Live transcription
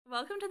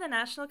Welcome to the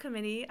National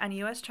Committee on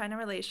U.S.-China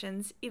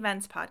Relations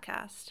Events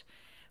Podcast,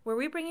 where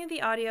we bring you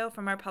the audio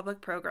from our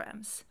public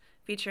programs,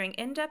 featuring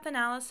in-depth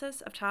analysis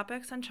of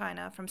topics on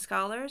China from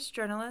scholars,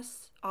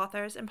 journalists,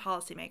 authors, and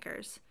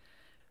policymakers.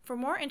 For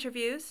more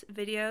interviews,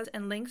 videos,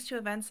 and links to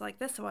events like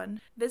this one,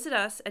 visit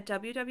us at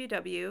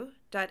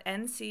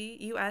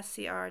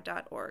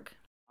www.ncuscr.org.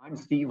 I'm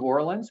Steve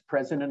Orleans,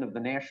 President of the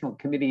National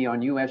Committee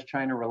on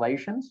U.S.-China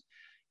Relations,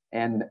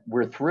 and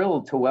we're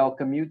thrilled to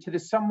welcome you to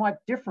this somewhat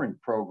different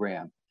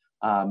program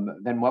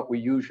than what we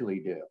usually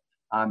do.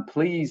 I'm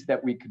pleased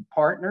that we could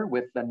partner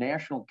with the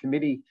National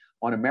Committee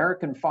on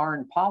American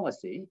Foreign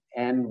Policy,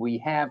 and we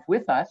have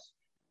with us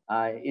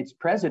its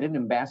president,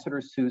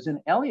 Ambassador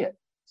Susan Elliott.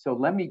 So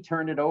let me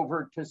turn it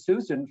over to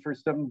Susan for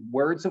some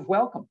words of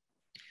welcome.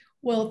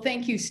 Well,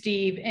 thank you,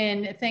 Steve,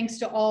 and thanks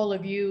to all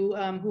of you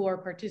who are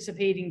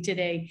participating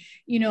today.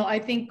 I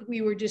think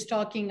we were just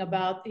talking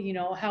about,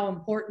 how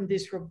important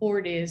this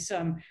report is,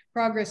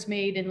 progress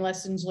made and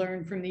lessons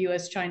learned from the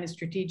U.S.-China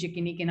Strategic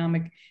and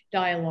Economic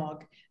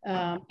Dialogue.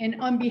 And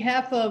on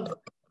behalf of,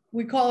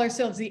 we call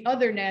ourselves the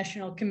other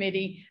National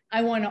Committee,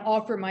 I want to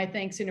offer my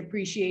thanks and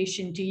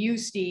appreciation to you,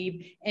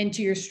 Steve, and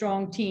to your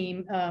strong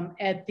team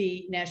at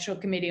the National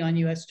Committee on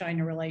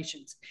U.S.-China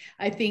Relations.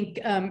 I think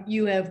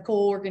you have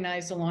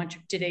co-organized the launch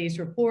of today's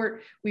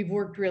report. We've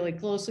worked really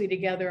closely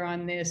together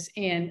on this,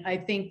 and I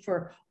think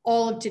for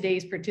all of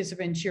today's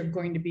participants, you're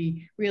going to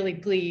be really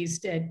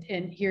pleased at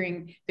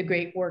hearing the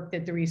great work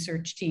that the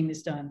research team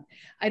has done.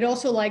 I'd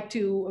also like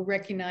to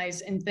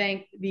recognize and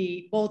thank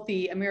both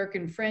the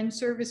American Friends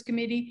Service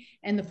Committee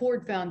and the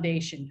Ford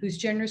Foundation, whose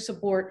generous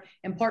support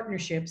and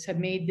partnerships have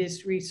made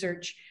this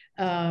research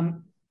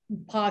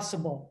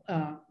possible.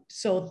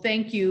 So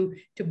thank you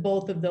to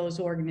both of those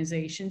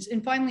organizations.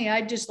 And finally,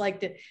 I'd just like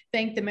to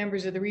thank the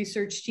members of the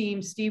research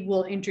team. Steve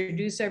will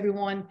introduce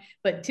everyone,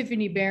 but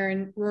Tiffany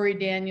Barron, Rory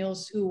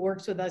Daniels, who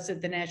works with us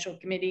at the National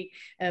Committee,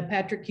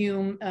 Patrick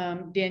Hume,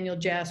 Daniel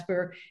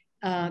Jasper,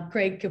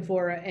 Craig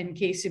Kafora, and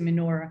Casey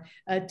Minora.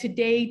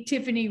 Today,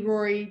 Tiffany,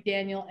 Rory,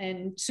 Daniel,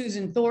 and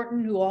Susan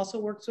Thornton, who also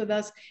works with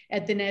us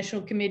at the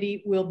National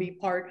Committee, will be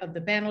part of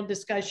the panel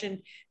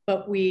discussion.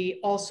 But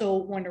we also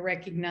want to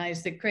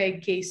recognize that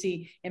Craig,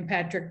 Casey, and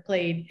Patrick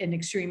played an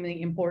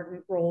extremely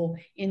important role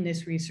in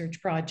this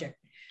research project.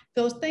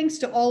 So thanks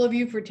to all of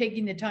you for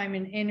taking the time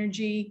and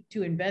energy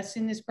to invest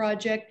in this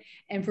project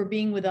and for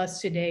being with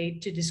us today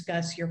to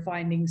discuss your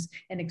findings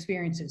and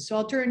experiences. So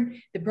I'll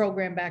turn the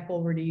program back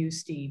over to you,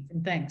 Steve,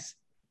 and thanks.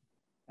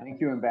 Thank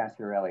you,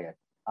 Ambassador Elliott.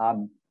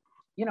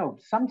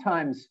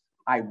 Sometimes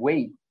I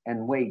wait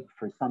and wait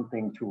for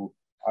something to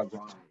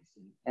arise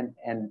and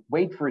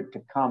wait for it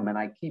to come. And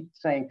I keep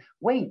saying,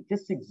 wait,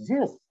 this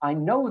exists. I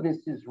know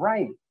this is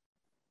right.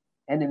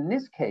 And in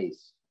this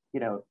case,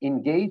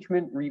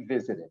 Engagement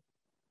Revisited.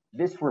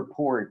 This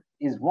report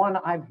is one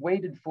I've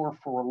waited for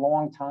a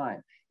long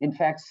time. In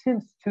fact,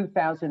 since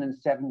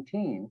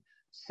 2017,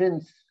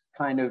 since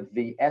kind of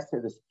the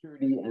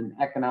Security and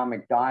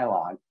Economic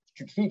Dialogue,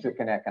 Strategic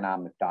and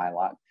Economic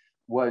Dialogue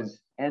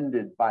was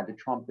ended by the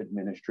Trump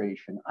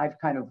administration, I've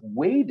kind of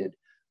waited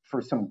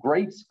for some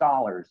great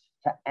scholars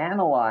to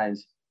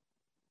analyze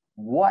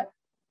what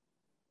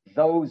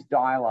those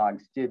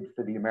dialogues did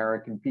for the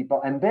American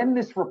people. And then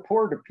this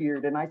report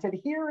appeared and I said,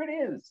 here it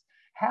is.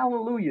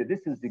 Hallelujah,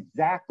 this is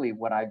exactly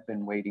what I've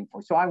been waiting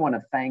for. So I want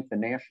to thank the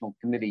National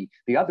Committee,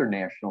 the other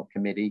National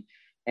Committee,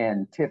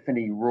 and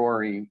Tiffany,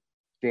 Rory,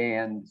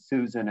 Dan,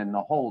 Susan, and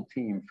the whole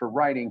team for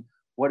writing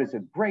what is a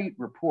great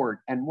report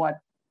and what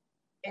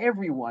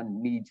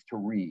everyone needs to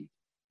read.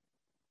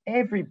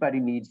 Everybody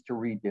needs to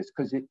read this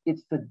because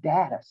it's the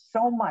data.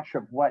 So much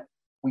of what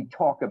we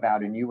talk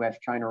about in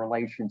U.S.-China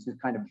relations is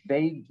kind of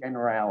vague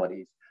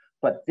generalities,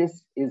 but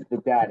this is the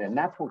data, and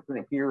that's what we're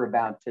going to hear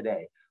about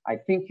today. I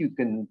think you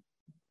can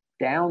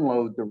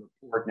download the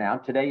report now.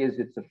 Today is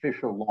its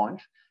official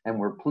launch, and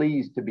we're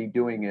pleased to be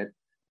doing it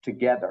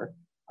together.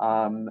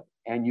 And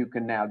you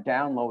can now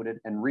download it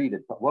and read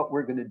it. But what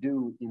we're going to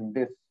do in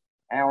this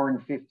hour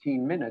and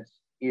 15 minutes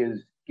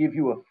is give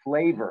you a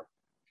flavor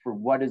for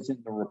what is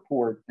in the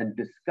report and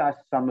discuss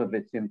some of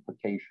its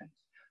implications.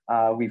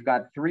 We've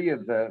got three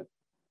of the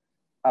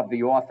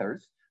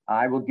authors.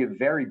 I will give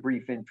very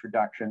brief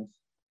introductions.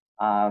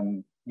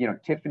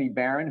 Tiffany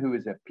Barron, who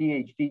is a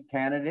PhD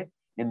candidate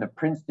in the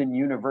Princeton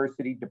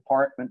University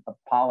Department of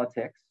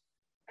Politics,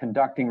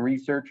 conducting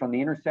research on the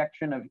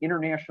intersection of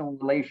international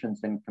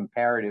relations and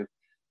comparative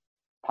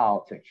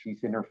politics.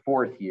 She's in her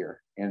fourth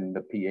year in the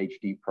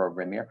PhD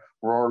program there.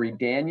 Rory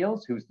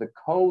Daniels, who's the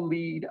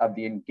co-lead of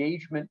the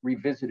Engagement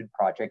Revisited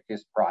project,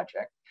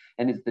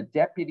 and is the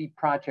Deputy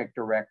Project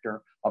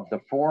Director of the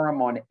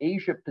Forum on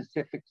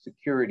Asia-Pacific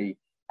Security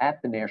at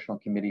the National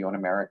Committee on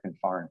American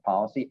Foreign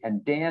Policy,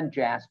 and Dan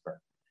Jasper,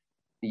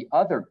 the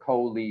other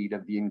co-lead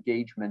of the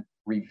Engagement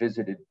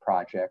Revisited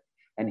project,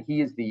 and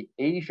he is the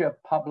Asia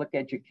Public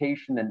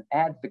Education and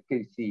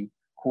Advocacy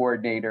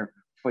Coordinator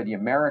for the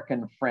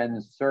American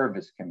Friends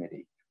Service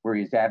Committee, where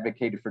he's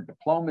advocated for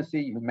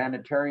diplomacy,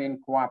 humanitarian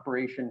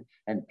cooperation,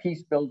 and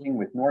peace building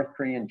with North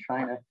Korea and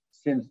China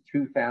since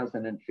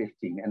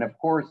 2015. And of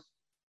course,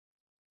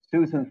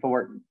 Susan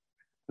Thornton,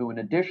 who in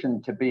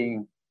addition to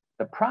being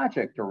the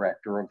project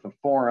director of the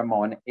Forum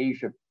on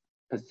Asia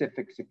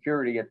Pacific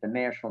Security at the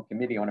National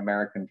Committee on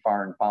American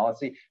Foreign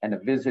Policy and a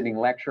visiting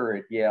lecturer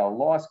at Yale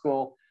Law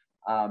School,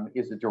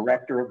 is a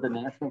director of the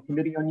National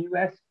Committee on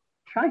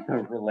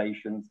U.S.-China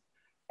Relations.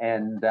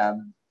 And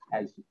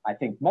as I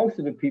think most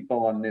of the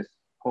people on this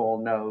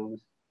call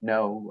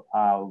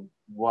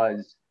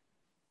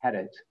had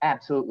an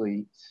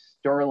absolutely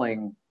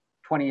sterling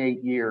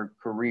 28-year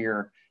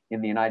career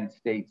in the United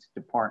States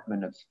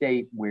Department of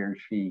State, where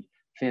she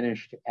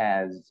finished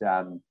as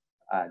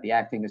the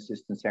acting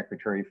assistant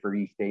secretary for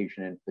East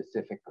Asian and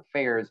Pacific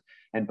Affairs,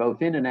 and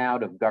both in and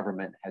out of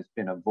government has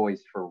been a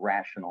voice for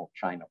rational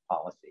China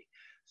policy.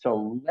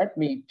 So let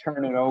me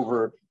turn it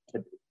over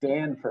to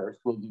Dan first.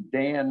 We'll do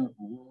Dan,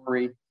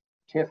 Rory,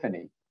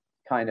 Tiffany,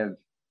 kind of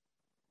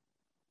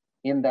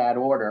in that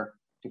order,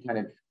 to kind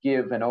of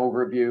give an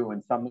overview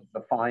and some of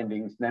the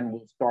findings. Then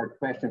we'll start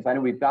questions. I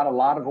know we've got a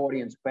lot of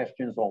audience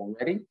questions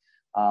already.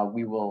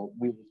 We will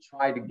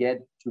try to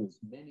get to as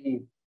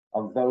many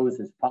of those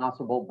as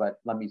possible, but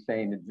let me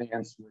say in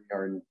advance, we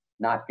are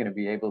not going to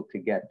be able to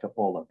get to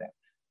all of them.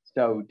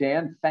 So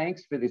Dan,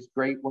 thanks for this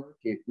great work.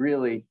 It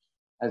really,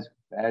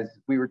 as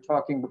we were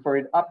talking before,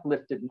 it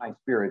uplifted my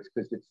spirits,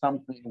 because it's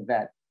something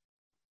that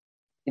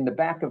in the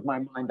back of my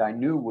mind I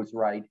knew was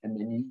right, and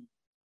then you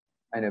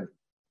kind of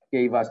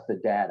gave us the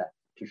data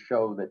to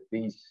show that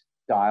these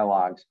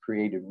dialogues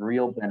created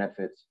real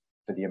benefits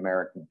for the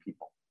American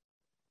people.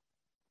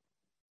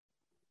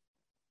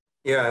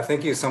 Yeah,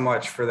 thank you so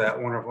much for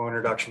that wonderful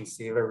introduction,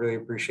 Steve. I really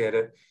appreciate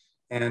it.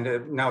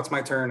 And now it's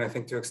my turn, I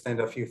think, to extend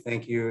a few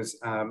thank yous.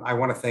 I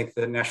want to thank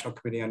the National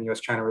Committee on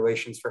U.S.-China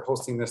Relations for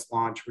hosting this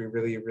launch. We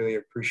really, really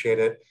appreciate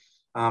it.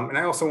 And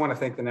I also want to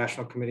thank the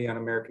National Committee on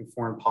American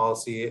Foreign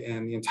Policy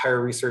and the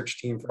entire research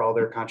team for all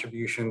their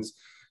contributions.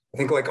 I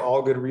think, like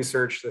all good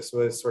research, this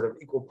was sort of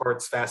equal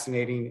parts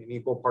fascinating and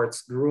equal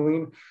parts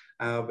grueling,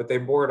 but they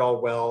bore it all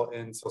well.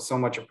 And so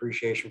much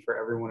appreciation for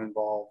everyone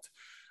involved.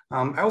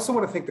 I also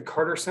want to thank the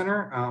Carter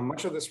Center.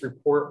 Much of this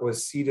report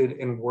was seeded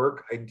in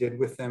work I did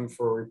with them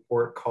for a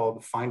report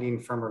called Finding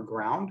Firmer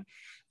Ground.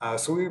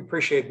 So we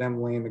appreciate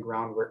them laying the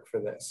groundwork for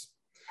this.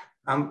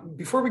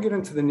 Before we get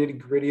into the nitty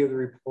gritty of the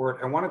report,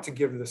 I wanted to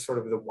give the sort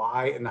of the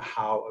why and the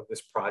how of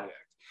this project.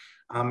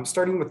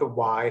 Starting with the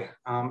why,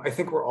 I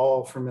think we're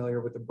all familiar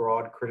with the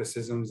broad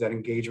criticisms that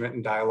engagement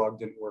and dialogue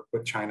didn't work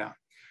with China.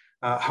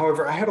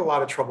 However, I had a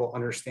lot of trouble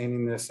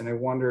understanding this, and I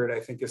wondered,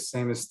 I think the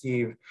same as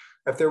Steve,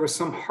 if there was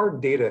some hard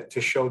data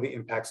to show the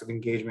impacts of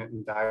engagement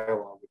and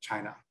dialogue with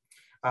China.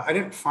 I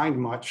didn't find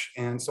much,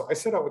 and so I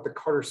set out with the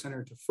Carter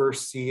Center to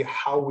first see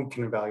how we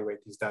can evaluate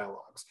these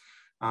dialogues.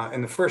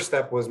 And the first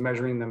step was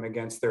measuring them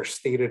against their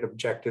stated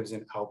objectives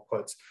and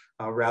outputs,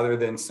 rather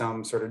than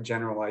some sort of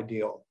general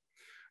ideal.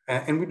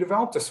 And we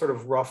developed a sort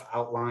of rough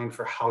outline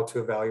for how to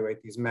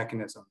evaluate these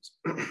mechanisms.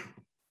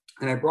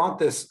 And I brought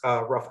this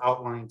rough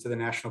outline to the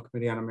National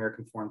Committee on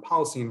American Foreign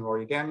Policy and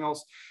Rory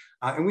Daniels.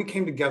 And we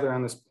came together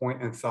on this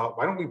point and thought,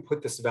 why don't we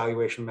put this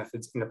evaluation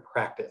methods into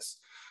practice?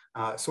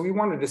 So we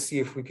wanted to see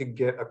if we could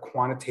get a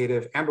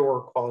quantitative and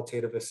or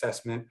qualitative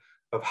assessment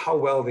of how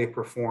well they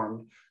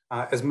performed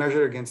as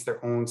measured against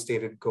their own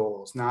stated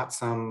goals, not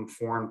some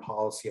foreign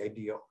policy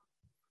ideal.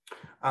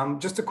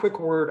 Just a quick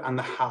word on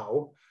the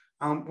how.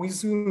 We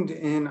zoomed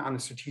in on the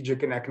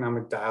strategic and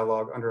economic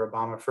dialogue under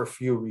Obama for a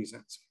few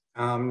reasons.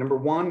 Number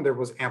one, there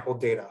was ample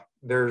data.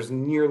 There's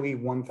nearly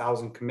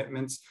 1,000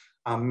 commitments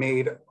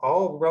made,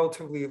 all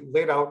relatively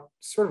laid out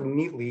sort of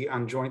neatly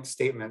on joint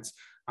statements,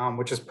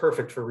 which is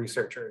perfect for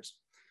researchers.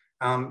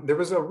 There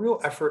was a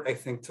real effort, I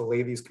think, to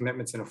lay these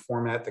commitments in a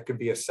format that could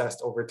be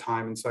assessed over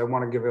time. And so I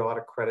want to give a lot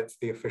of credit to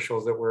the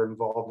officials that were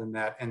involved in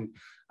that and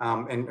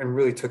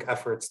really took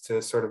efforts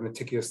to sort of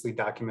meticulously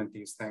document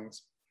these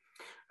things.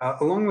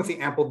 Along with the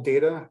ample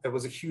data, it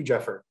was a huge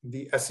effort.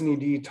 The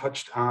SNED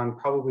touched on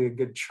probably a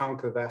good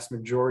chunk, the vast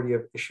majority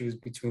of issues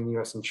between the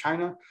US and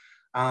China.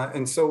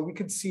 And so we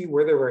could see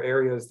where there were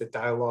areas that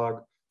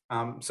dialogue.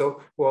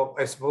 Well,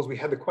 I suppose we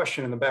had the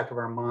question in the back of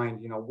our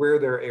mind, where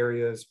there are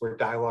areas where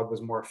dialogue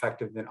was more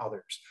effective than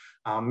others.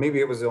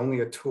 Maybe it was only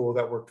a tool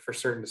that worked for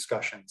certain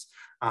discussions.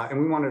 And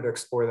we wanted to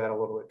explore that a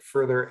little bit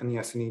further, and the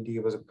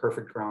SNED was a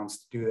perfect grounds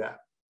to do that.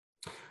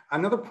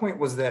 Another point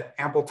was that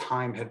ample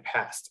time had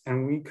passed,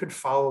 and we could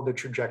follow the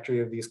trajectory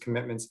of these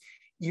commitments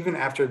even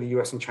after the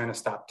US and China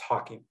stopped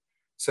talking.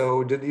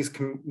 So did these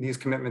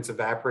commitments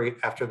evaporate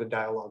after the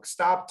dialogue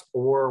stopped,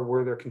 or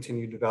were there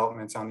continued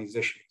developments on these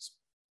issues?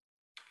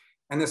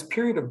 And this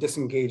period of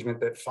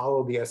disengagement that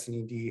followed the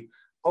SNED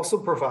also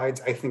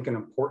provides, I think, an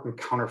important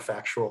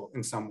counterfactual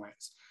in some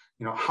ways.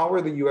 How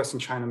are the US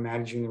and China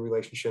managing the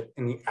relationship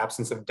in the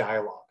absence of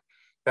dialogue?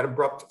 That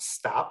abrupt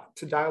stop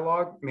to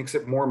dialogue makes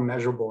it more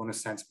measurable in a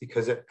sense,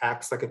 because it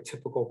acts like a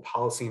typical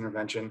policy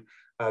intervention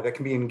that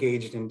can be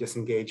engaged and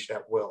disengaged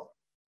at will.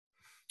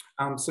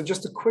 So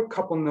just a quick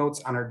couple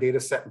notes on our data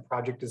set and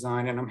project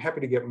design, and I'm happy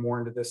to get more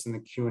into this in the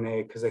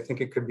Q&A because I think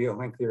it could be a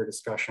lengthier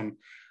discussion.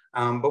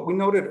 But we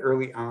noted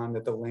early on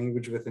that the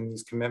language within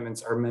these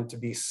commitments are meant to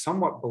be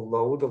somewhat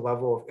below the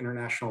level of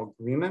international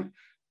agreement,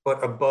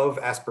 but above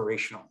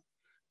aspirational.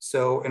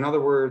 So in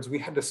other words, we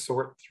had to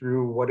sort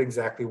through what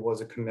exactly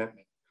was a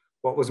commitment,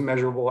 what was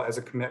measurable as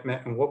a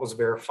commitment, and what was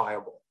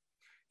verifiable.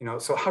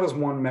 So how does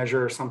one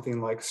measure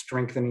something like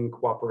strengthening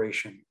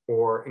cooperation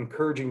or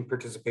encouraging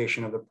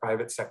participation of the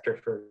private sector,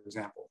 for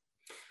example?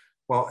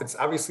 Well, it's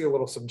obviously a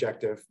little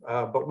subjective,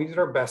 but we did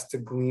our best to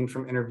glean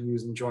from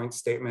interviews and joint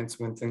statements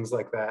when things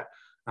like that,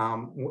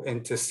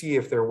 and to see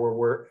if there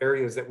were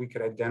areas that we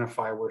could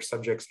identify where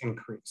subjects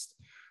increased.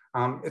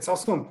 It's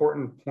also an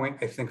important point,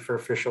 I think, for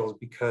officials,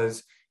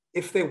 because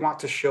if they want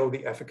to show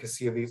the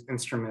efficacy of these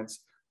instruments,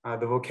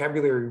 the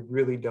vocabulary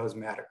really does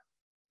matter.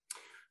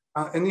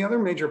 And the other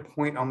major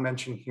point I'll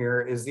mention here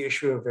is the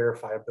issue of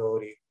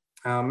verifiability.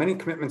 Many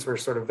commitments were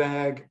sort of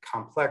vague,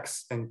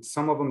 complex, and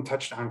some of them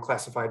touched on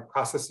classified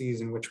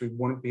processes in which we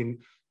wouldn't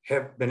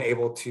have been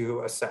able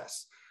to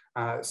assess.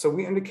 So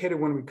we indicated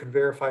when we could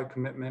verify a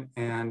commitment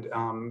and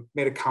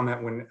made a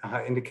comment when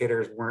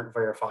indicators weren't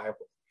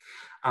verifiable.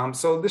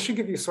 So this should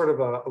give you sort of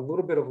a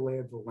little bit of lay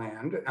of the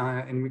land,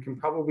 and we can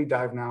probably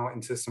dive now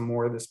into some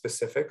more of the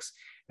specifics.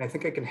 And I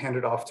think I can hand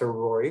it off to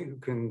Roy, who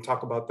can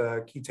talk about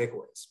the key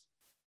takeaways.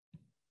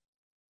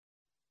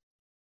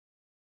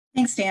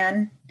 Thanks,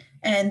 Dan.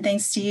 And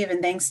thanks, Steve,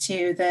 and thanks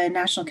to the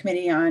National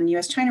Committee on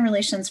U.S.-China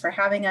Relations for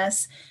having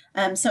us.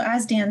 So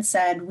as Dan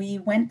said, we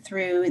went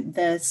through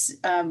this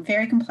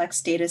very complex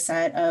data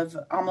set of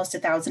almost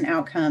 1,000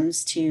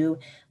 outcomes to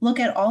look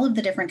at all of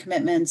the different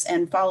commitments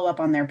and follow up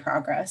on their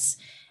progress.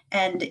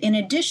 And in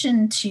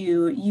addition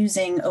to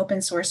using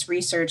open source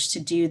research to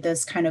do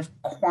this kind of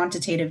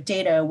quantitative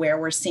data where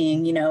we're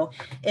seeing,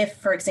 if,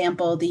 for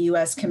example, the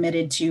US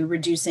committed to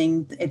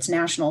reducing its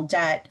national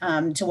debt,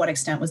 to what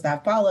extent was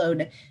that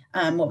followed?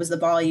 What was the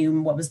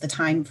volume? What was the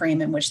time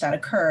frame in which that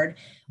occurred?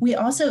 We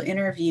also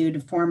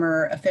interviewed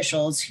former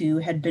officials who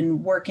had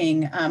been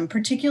working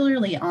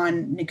particularly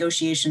on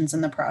negotiations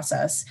in the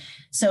process.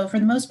 So for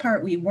the most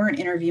part, we weren't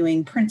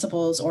interviewing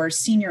principals or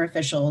senior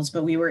officials,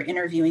 but we were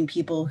interviewing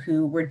people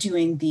who were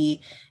doing the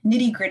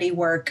nitty-gritty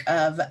work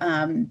of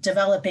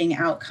developing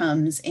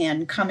outcomes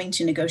and coming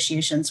to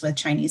negotiations with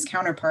Chinese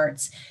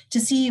counterparts to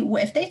see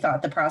if they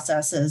thought the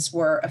processes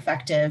were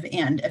effective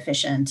and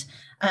efficient,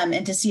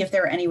 and to see if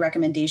there were any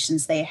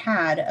recommendations they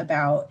had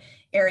about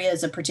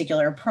areas of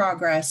particular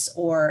progress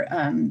or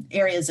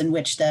areas in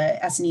which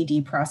the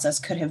S&ED process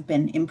could have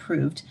been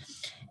improved.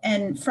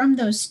 And from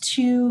those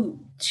two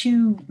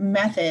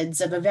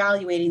methods of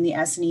evaluating the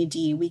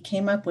S&ED, we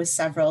came up with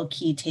several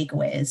key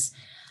takeaways.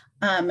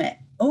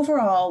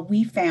 Overall,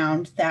 we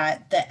found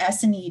that the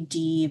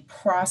S&ED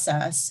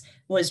process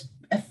was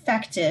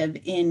effective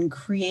in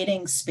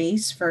creating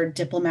space for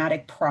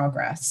diplomatic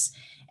progress.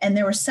 And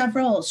there were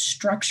several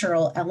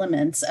structural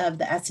elements of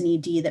the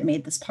S&ED that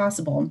made this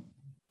possible.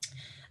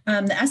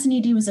 The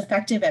S&ED was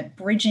effective at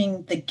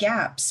bridging the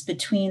gaps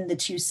between the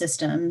two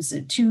systems,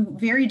 two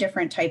very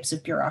different types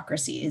of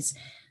bureaucracies.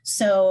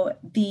 So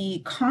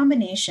the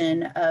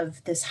combination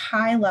of this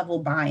high-level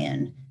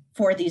buy-in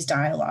for these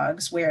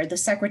dialogues, where the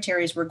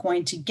secretaries were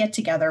going to get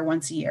together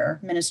once a year,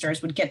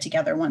 ministers would get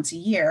together once a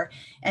year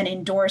and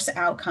endorse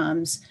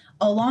outcomes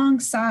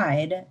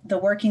alongside the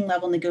working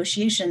level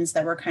negotiations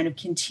that were kind of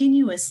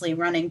continuously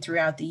running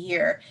throughout the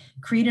year,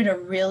 created a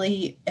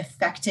really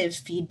effective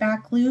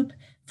feedback loop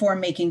for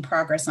making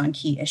progress on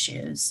key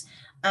issues.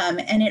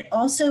 And it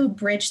also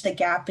bridged the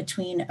gap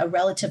between a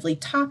relatively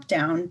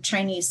top-down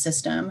Chinese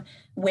system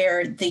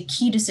where the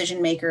key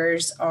decision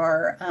makers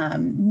are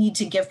need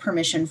to give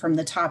permission from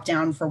the top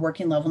down for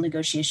working level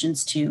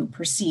negotiations to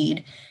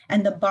proceed,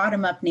 and the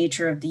bottom-up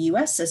nature of the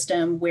US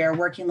system where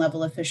working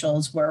level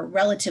officials were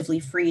relatively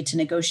free to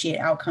negotiate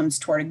outcomes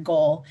toward a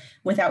goal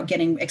without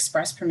getting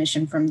express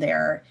permission from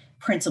their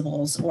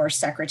principals or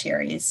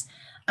secretaries.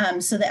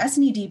 So the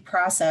S&ED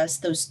process,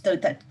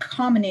 that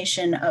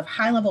combination of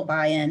high-level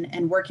buy-in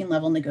and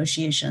working-level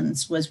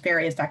negotiations was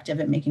very effective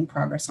at making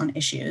progress on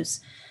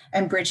issues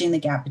and bridging the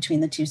gap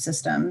between the two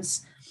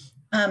systems.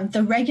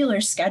 The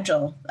regular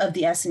schedule of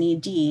the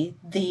S&ED,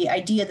 the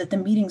idea that the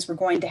meetings were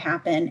going to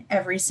happen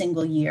every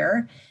single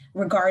year,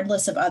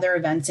 regardless of other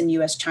events in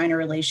US-China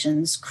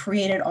relations,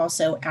 created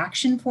also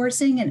action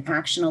forcing and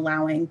action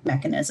allowing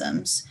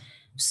mechanisms.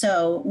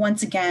 So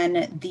once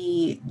again,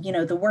 the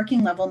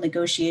working level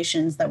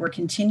negotiations that were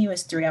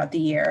continuous throughout the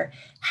year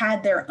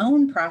had their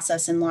own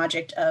process and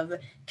logic of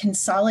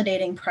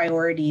consolidating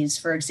priorities,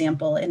 for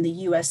example, in the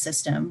US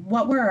system.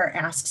 What were our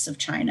asks of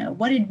China?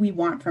 What did we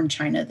want from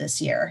China this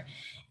year?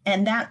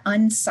 And that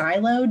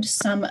unsiloed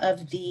some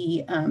of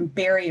the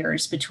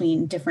barriers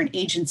between different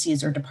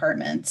agencies or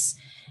departments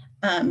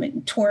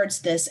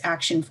towards this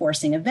action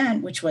forcing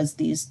event, which was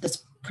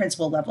this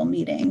principal level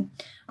meeting.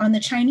 On the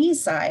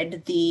Chinese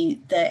side, the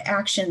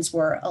actions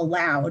were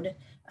allowed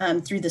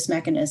through this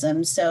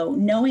mechanism. So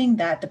knowing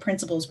that the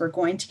principals were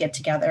going to get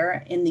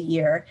together in the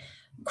year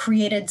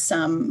created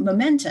some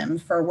momentum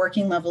for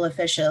working level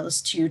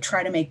officials to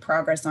try to make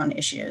progress on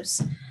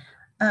issues.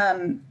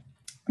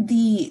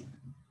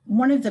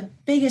 one of the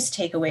biggest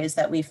takeaways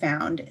that we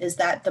found is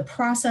that the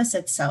process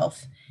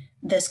itself,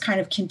 this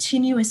kind of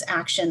continuous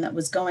action that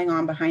was going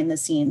on behind the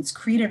scenes,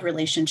 created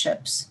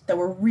relationships that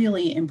were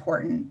really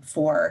important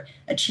for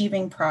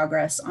achieving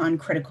progress on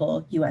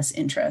critical US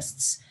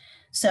interests.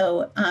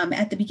 So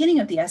at the beginning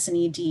of the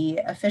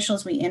SNED,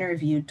 officials we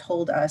interviewed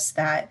told us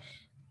that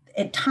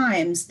at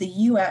times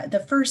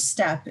the first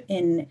step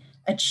in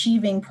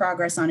achieving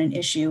progress on an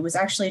issue was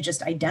actually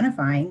just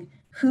identifying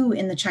who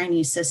in the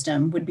Chinese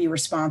system would be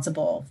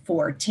responsible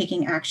for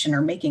taking action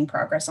or making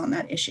progress on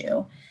that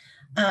issue.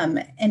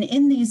 And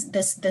in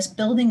this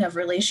building of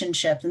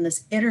relationships and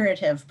this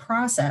iterative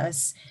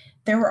process,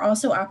 there were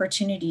also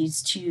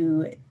opportunities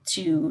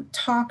to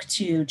talk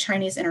to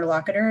Chinese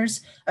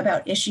interlocutors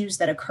about issues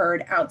that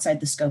occurred outside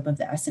the scope of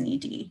the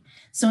SNED.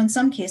 So in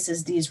some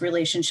cases, these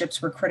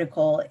relationships were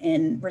critical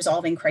in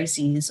resolving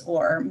crises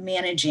or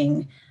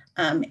managing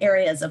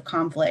areas of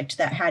conflict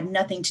that had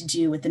nothing to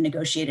do with the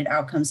negotiated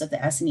outcomes of the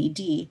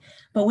SNED,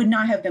 but would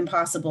not have been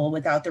possible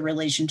without the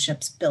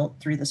relationships built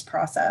through this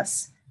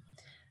process.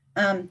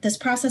 This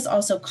process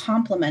also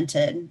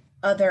complemented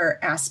other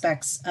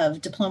aspects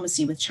of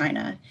diplomacy with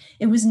China.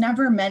 It was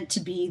never meant to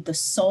be the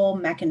sole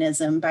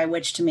mechanism by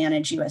which to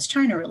manage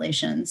US-China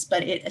relations,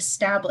 but it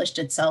established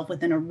itself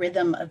within a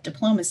rhythm of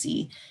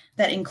diplomacy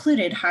that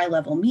included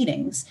high-level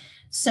meetings.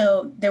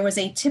 So there was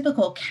a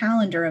typical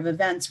calendar of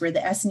events where the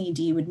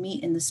SNED would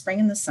meet in the spring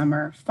and the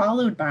summer,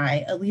 followed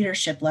by a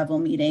leadership level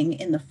meeting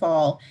in the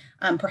fall,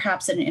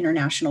 perhaps at an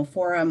international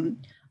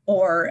forum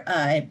or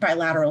a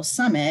bilateral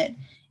summit,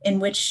 in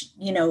which,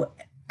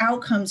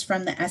 outcomes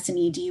from the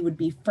SNED would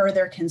be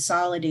further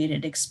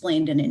consolidated,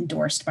 explained, and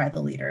endorsed by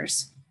the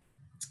leaders.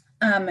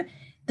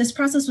 This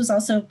process was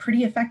also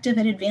pretty effective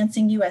at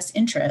advancing US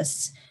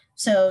interests.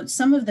 So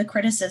some of the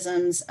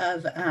criticisms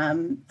of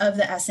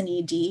the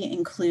SNED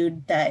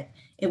include that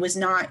it was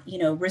not,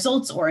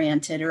 results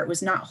oriented, or it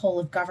was not whole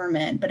of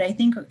government. But I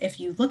think if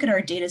you look at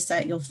our data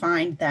set, you'll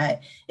find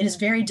that it is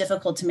very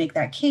difficult to make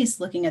that case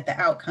looking at the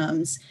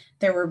outcomes.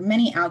 There were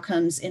many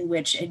outcomes in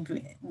which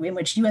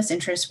US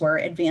interests were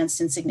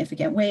advanced in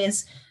significant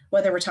ways,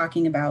 whether we're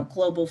talking about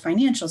global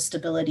financial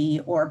stability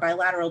or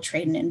bilateral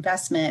trade and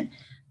investment,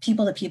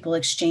 people-to-people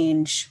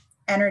exchange,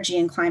 energy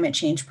and climate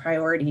change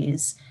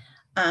priorities.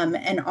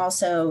 And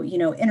also,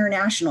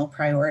 international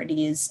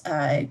priorities,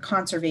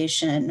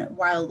 conservation,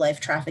 wildlife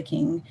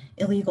trafficking,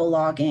 illegal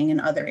logging, and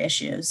other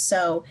issues.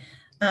 So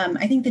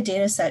I think the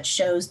data set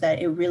shows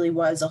that it really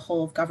was a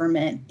whole of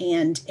government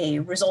and a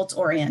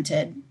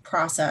results-oriented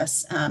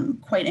process,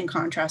 quite in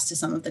contrast to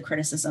some of the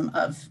criticism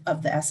of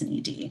the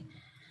SNED.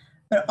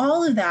 But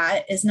all of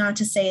that is not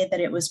to say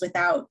that it was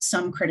without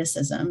some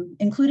criticism,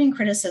 including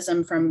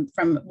criticism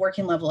from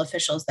working level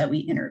officials that we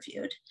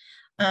interviewed.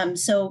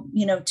 So,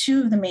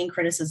 two of the main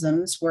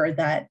criticisms were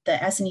that the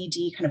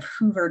SNED kind of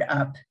hoovered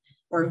up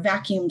or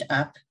vacuumed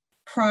up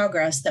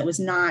progress that was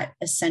not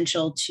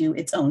essential to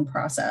its own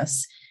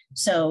process.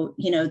 So,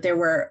 there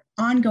were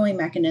ongoing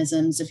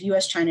mechanisms of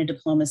US-China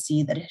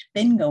diplomacy that had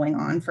been going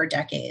on for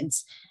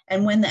decades.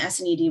 And when the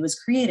SNED was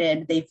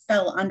created, they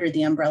fell under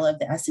the umbrella of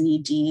the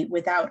SNED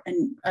without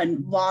a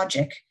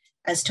logic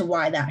as to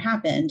why that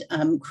happened,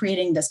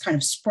 creating this kind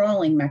of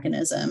sprawling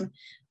mechanism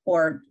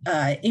or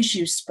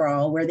issue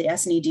sprawl where the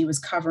SNED was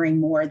covering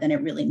more than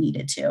it really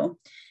needed to.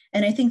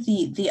 And I think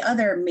the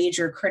other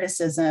major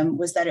criticism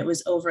was that it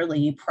was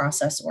overly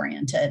process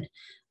oriented,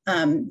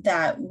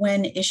 that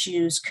when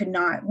issues could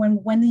not,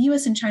 when the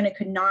US and China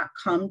could not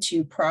come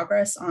to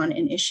progress on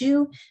an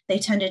issue, they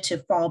tended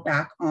to fall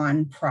back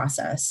on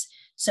process.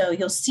 So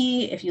you'll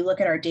see, if you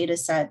look at our data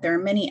set, there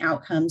are many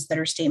outcomes that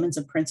are statements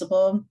of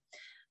principle.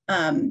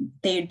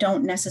 They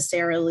don't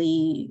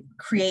necessarily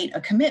create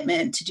a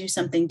commitment to do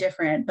something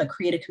different, but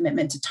create a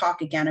commitment to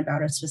talk again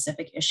about a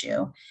specific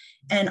issue.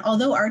 And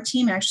although our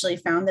team actually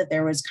found that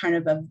there was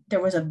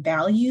a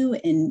value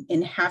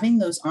in having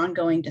those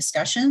ongoing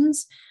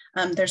discussions,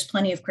 there's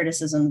plenty of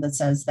criticism that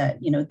says that,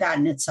 that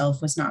in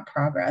itself was not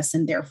progress,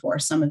 and therefore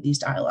some of these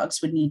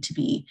dialogues would need to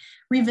be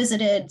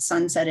revisited,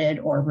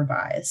 sunsetted, or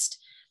revised.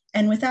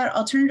 And with that,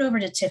 I'll turn it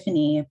over to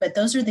Tiffany, but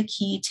those are the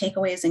key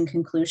takeaways and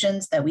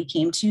conclusions that we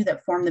came to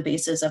that form the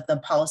basis of the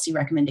policy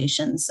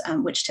recommendations,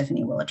 which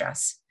Tiffany will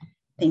address.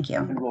 Thank you.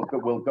 And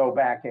we'll go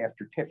back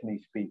after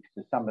Tiffany speaks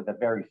to some of the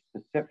very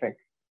specific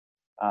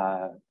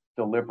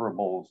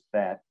deliverables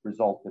that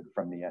resulted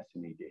from the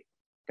SNED.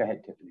 Go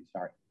ahead, Tiffany,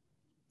 sorry.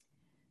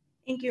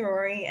 Thank you,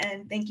 Rory,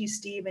 and thank you,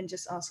 Steve, and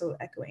just also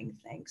echoing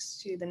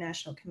thanks to the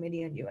National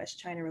Committee on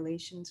US-China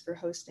Relations for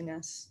hosting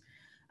us.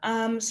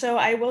 So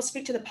I will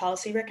speak to the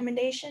policy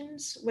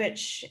recommendations,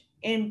 which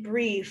in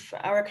brief,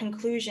 our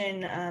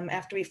conclusion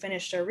after we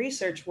finished our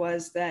research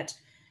was that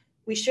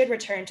we should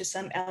return to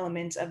some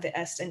elements of the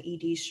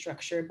SNED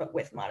structure, but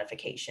with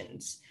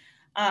modifications.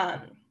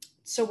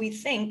 So we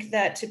think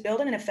that to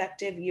build an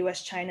effective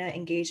US-China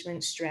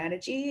engagement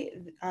strategy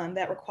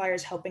that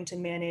requires helping to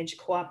manage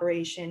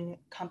cooperation,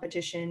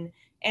 competition,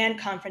 and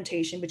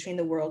confrontation between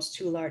the world's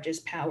two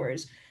largest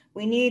powers,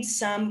 we need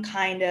some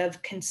kind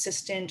of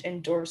consistent,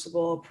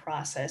 endorsable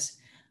process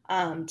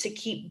to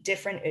keep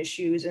different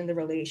issues in the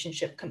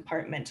relationship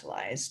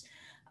compartmentalized.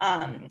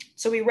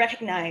 So we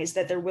recognize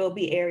that there will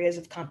be areas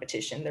of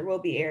competition, there will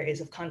be areas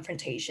of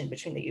confrontation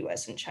between the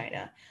US and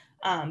China.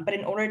 But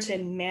in order to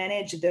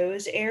manage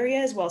those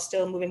areas while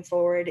still moving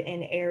forward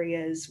in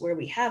areas where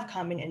we have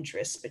common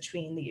interests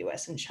between the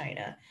US and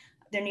China,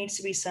 there needs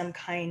to be some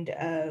kind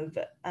of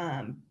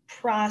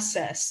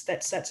process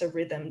that sets a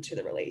rhythm to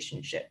the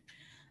relationship.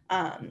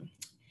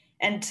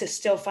 And to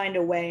still find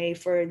a way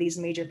for these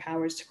major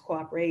powers to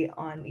cooperate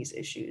on these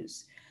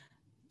issues.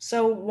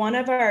 So one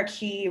of our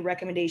key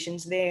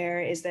recommendations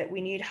there is that we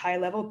need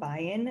high-level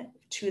buy-in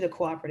to the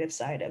cooperative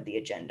side of the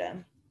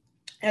agenda.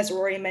 As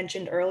Rory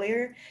mentioned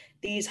earlier,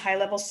 these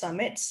high-level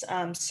summits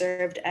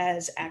served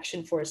as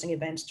action-forcing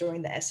events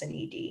during the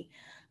SNED.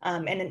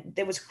 And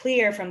it was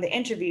clear from the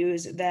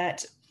interviews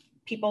that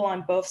people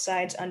on both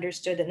sides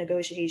understood that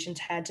negotiations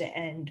had to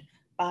end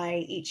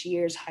by each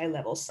year's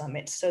high-level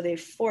summits. So they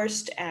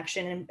forced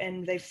action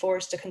and they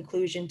forced a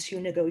conclusion to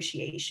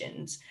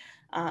negotiations.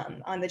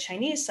 On the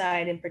Chinese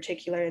side in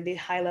particular, the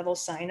high-level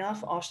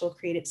sign-off also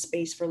created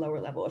space for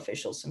lower-level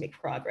officials to make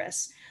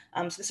progress.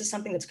 So this is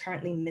something that's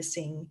currently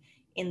missing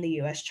in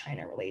the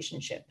US-China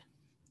relationship.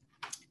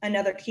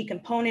 Another key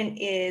component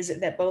is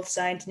that both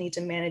sides need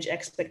to manage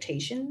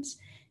expectations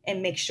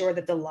and make sure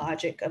that the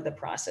logic of the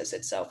process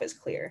itself is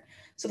clear.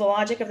 So the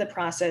logic of the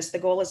process, the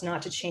goal is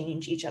not to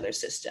change each other's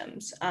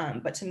systems,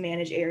 but to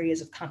manage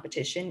areas of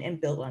competition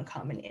and build on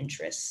common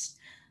interests.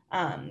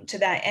 To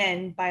that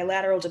end,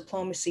 bilateral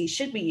diplomacy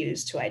should be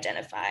used to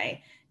identify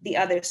the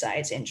other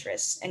side's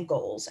interests and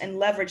goals and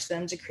leverage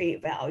them to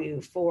create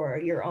value for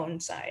your own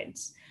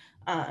sides.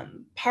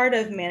 Part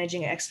of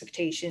managing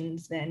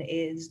expectations then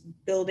is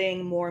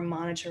building more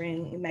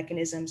monitoring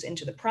mechanisms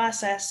into the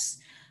process,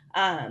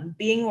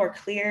 being more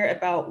clear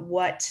about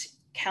what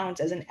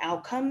counts as an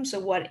outcome, so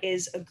what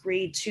is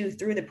agreed to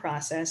through the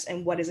process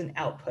and what is an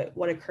output,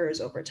 what occurs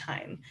over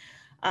time.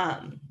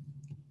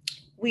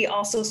 We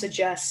also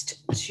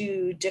suggest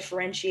to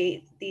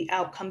differentiate the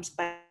outcomes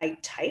by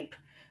type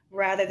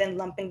rather than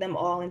lumping them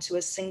all into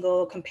a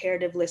single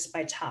comparative list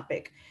by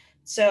topic.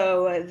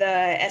 So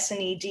the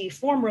SNED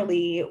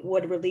formerly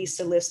would release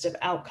a list of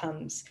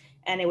outcomes,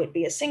 and it would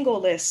be a single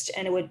list,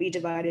 and it would be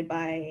divided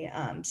by,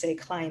 say,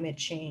 climate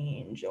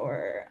change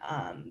or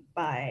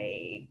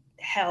by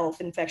health,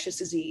 infectious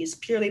disease,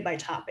 purely by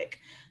topic.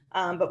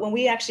 But when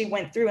we actually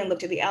went through and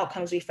looked at the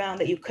outcomes, we found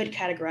that you could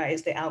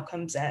categorize the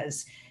outcomes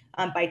as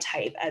by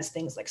type as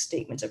things like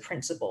statements of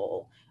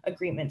principle,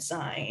 agreement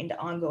signed,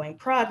 ongoing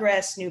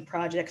progress, new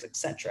projects,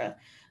 etc.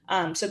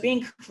 So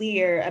being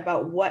clear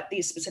about what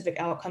these specific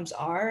outcomes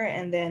are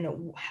and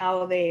then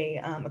how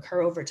they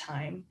occur over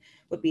time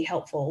would be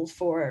helpful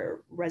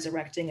for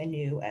resurrecting a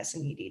new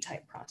SNED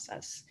type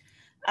process.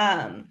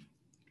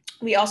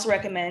 We also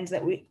recommend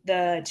that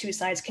the two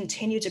sides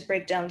continue to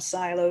break down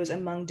silos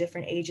among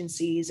different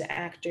agencies,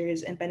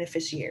 actors, and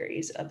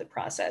beneficiaries of the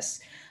process.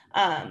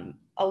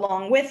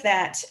 Along with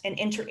that, an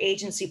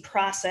interagency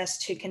process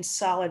to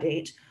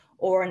consolidate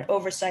or an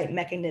oversight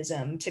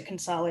mechanism to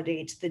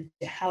consolidate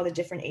how the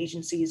different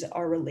agencies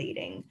are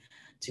relating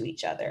to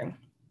each other.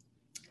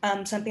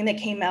 Something that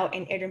came out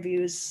in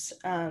interviews,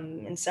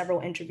 in several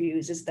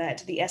interviews, is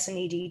that the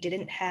SNED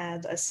didn't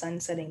have a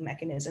sunsetting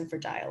mechanism for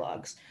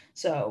dialogues.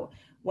 So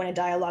when a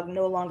dialogue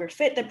no longer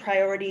fit the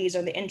priorities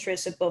or the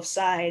interests of both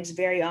sides,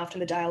 very often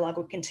the dialogue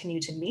would continue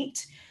to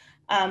meet.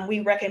 We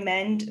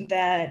recommend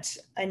that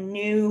a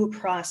new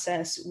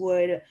process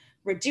would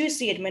reduce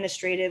the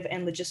administrative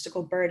and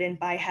logistical burden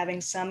by having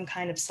some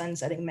kind of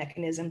sunsetting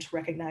mechanism to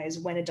recognize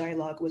when a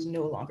dialogue was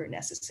no longer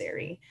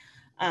necessary.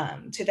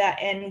 To that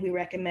end, we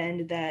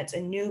recommend that a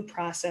new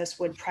process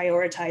would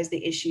prioritize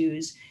the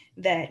issues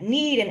that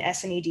need an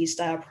SNED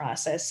style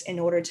process in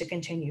order to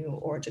continue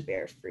or to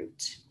bear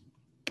fruit.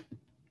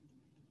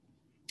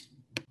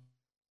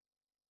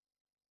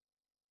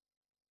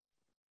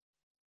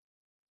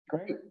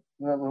 Great.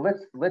 Well,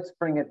 let's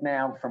bring it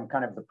now from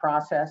kind of the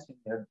process,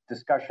 the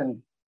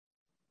discussion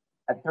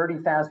at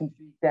 30,000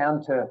 feet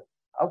down to,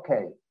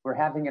 okay, we're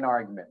having an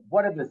argument.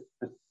 What are the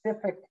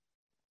specific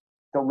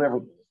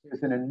deliverables?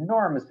 There's an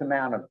enormous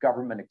amount of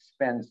government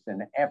expense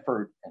and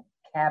effort and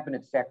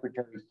cabinet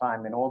secretary's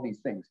time and all these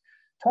things.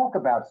 Talk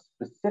about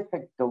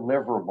specific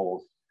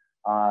deliverables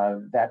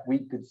that we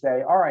could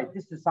say, all right,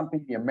 this is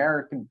something the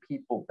American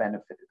people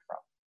benefited from.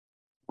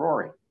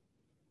 Rory.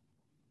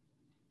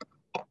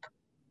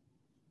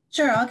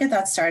 Sure, I'll get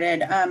that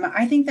started.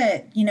 I think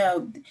that,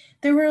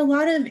 there were a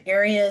lot of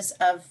areas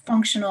of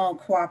functional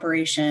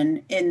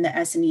cooperation in the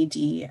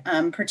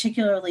SNED,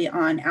 particularly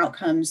on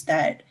outcomes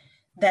that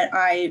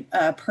I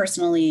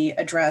personally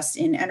addressed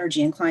in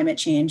energy and climate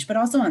change, but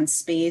also on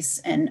space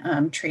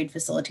and trade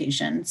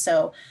facilitation.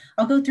 So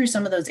I'll go through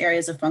some of those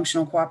areas of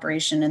functional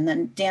cooperation, and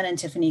then Dan and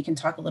Tiffany can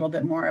talk a little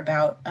bit more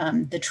about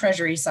the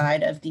Treasury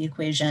side of the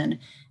equation,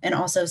 and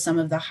also some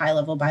of the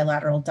high-level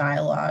bilateral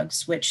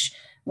dialogues, which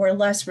were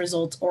less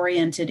results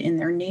oriented in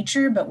their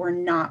nature, but were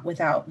not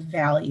without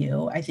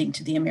value, I think,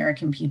 to the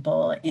American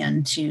people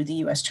and to the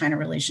US-China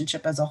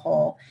relationship as a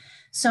whole.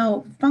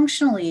 So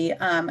functionally,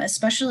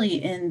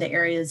 especially in the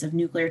areas of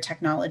nuclear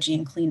technology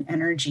and clean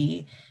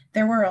energy,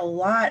 there were a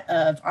lot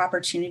of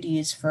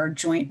opportunities for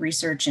joint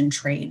research and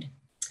trade.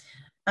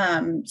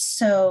 One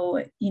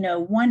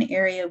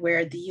area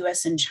where the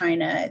US and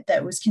China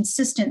that was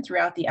consistent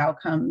throughout the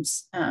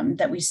outcomes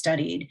that we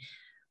studied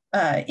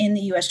in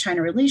the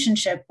US-China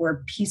relationship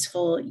were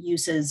peaceful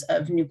uses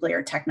of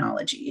nuclear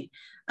technology.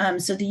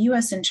 So the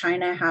US and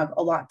China have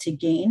a lot to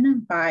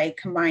gain by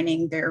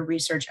combining their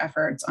research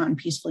efforts on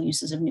peaceful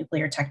uses of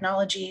nuclear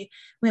technology.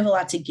 We have a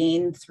lot to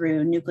gain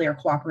through nuclear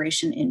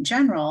cooperation in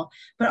general,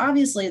 but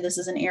obviously this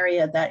is an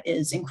area that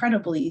is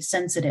incredibly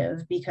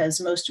sensitive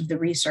because most of the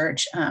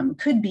research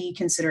could be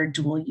considered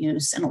dual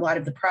use and a lot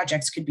of the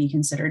projects could be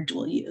considered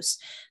dual use.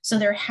 So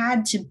there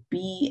had to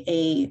be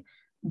a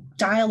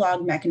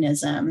dialogue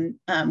mechanism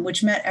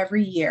which met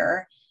every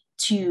year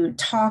to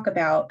talk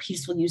about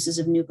peaceful uses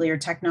of nuclear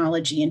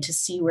technology and to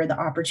see where the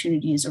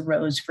opportunities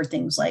arose for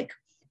things like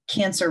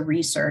cancer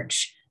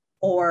research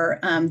or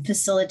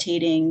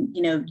facilitating,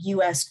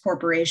 US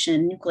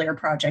corporation nuclear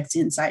projects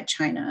inside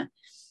China.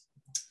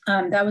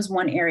 That was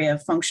one area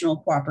of functional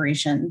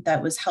cooperation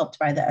that was helped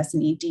by the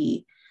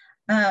SNED.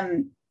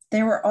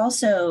 There were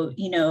also,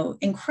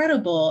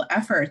 incredible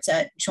efforts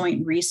at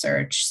joint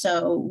research.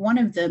 So one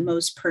of the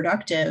most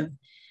productive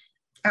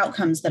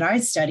outcomes that I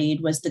studied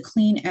was the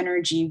Clean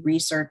Energy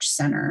Research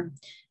Center.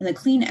 And the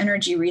Clean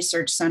Energy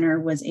Research Center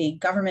was a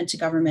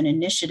government-to-government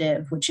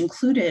initiative, which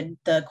included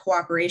the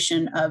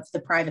cooperation of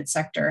the private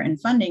sector and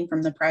funding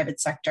from the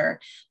private sector,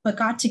 but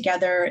got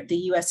together the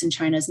US and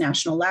China's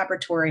national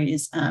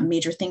laboratories,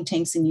 major think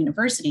tanks and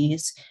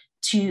universities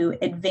to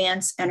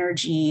advance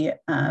energy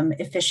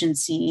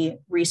efficiency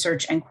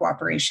research and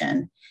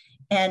cooperation.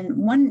 And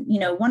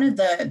one of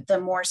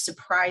the more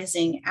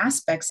surprising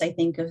aspects, I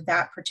think, of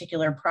that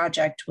particular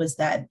project was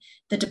that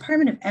the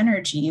Department of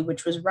Energy,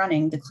 which was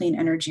running the Clean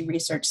Energy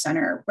Research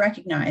Center,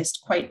 recognized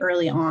quite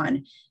early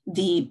on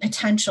the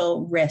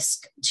potential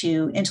risk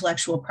to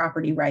intellectual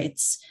property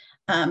rights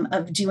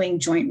of doing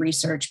joint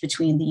research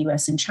between the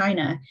US and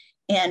China.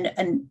 And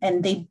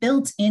they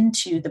built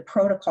into the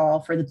protocol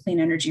for the Clean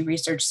Energy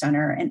Research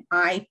Center an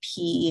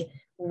IP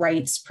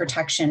rights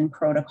protection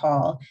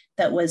protocol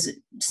that was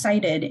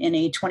cited in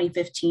a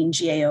 2015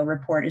 GAO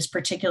report as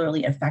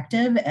particularly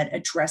effective at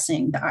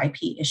addressing the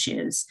IP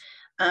issues.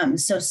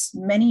 So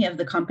many of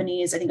the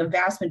companies, I think a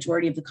vast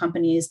majority of the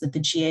companies that the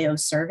GAO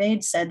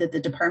surveyed said that the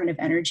Department of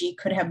Energy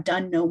could have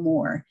done no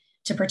more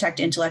to protect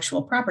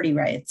intellectual property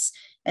rights.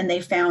 And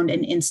they found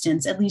an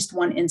instance, at least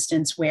one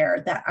instance,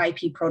 where that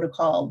IP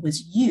protocol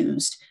was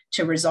used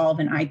to resolve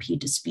an IP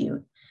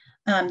dispute.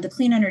 The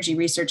Clean Energy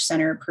Research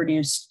Center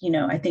produced,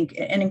 I think,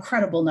 an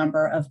incredible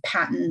number of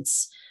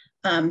patents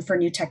for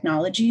new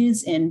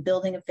technologies in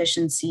building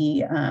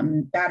efficiency,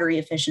 battery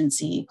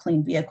efficiency,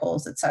 clean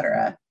vehicles, et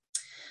cetera.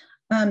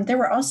 There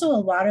were also a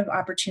lot of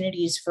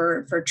opportunities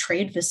for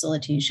trade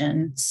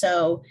facilitation.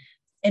 So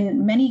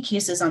in many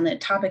cases on the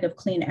topic of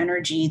clean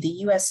energy,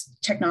 the US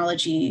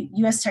technology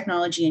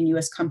and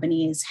US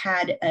companies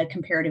had a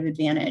comparative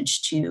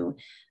advantage to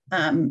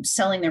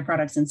selling their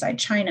products inside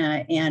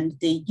China, and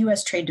the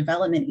US Trade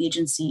Development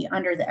Agency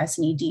under the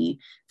SNED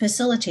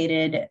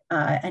facilitated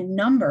a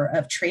number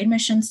of trade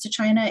missions to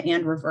China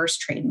and reverse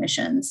trade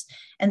missions.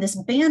 And this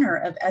banner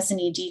of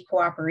SNED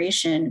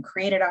cooperation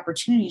created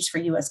opportunities for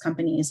US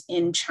companies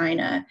in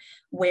China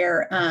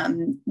where,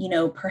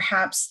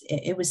 perhaps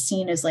it was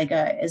seen as like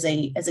as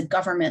a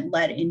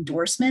government-led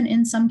endorsement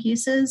in some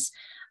cases.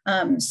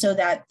 So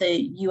that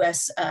the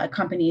US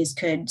companies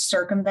could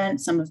circumvent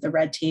some of the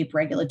red tape,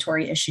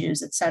 regulatory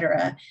issues, et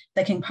cetera,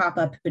 that can pop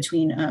up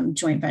between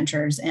joint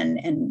ventures and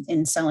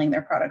in selling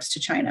their products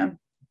to China.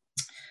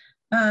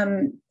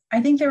 I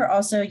think there are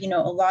also, a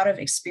lot of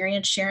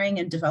experience sharing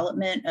and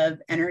development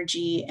of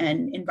energy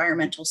and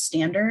environmental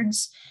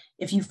standards.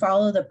 If you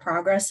follow the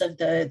progress of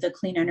the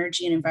clean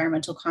energy and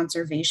environmental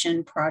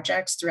conservation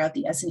projects throughout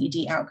the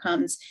SNED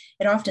outcomes,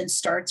 it often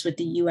starts with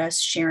the US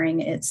sharing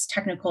its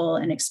technical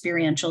and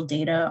experiential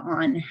data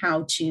on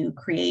how to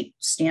create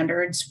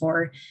standards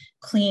for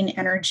clean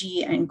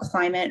energy and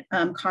climate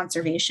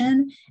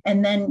conservation.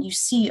 And then you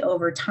see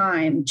over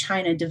time,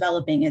 China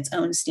developing its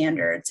own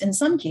standards. In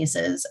some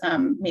cases,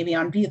 maybe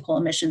on vehicle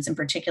emissions in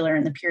particular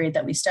in the period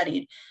that we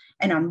studied,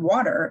 and on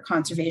water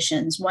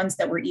conservations, ones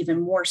that were even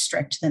more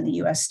strict than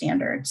the US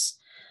standards.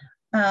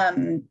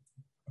 And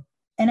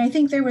I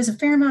think there was a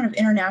fair amount of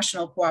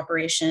international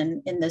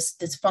cooperation in this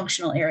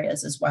functional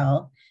areas as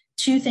well.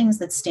 Two things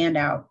that stand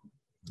out.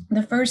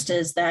 The first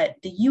is that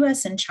the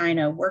US and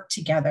China worked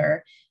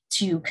together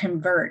to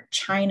convert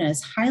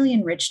China's highly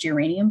enriched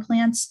uranium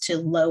plants to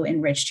low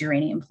enriched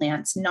uranium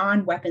plants,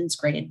 non-weapons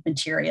grade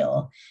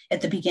material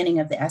at the beginning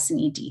of the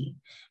SNED.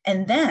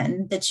 And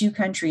then the two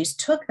countries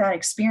took that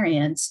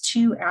experience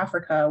to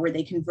Africa, where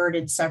they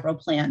converted several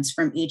plants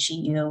from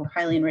HEU,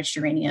 highly enriched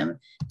uranium,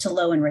 to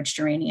low enriched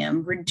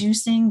uranium,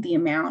 reducing the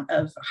amount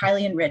of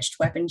highly enriched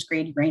weapons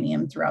grade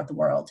uranium throughout the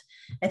world.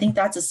 I think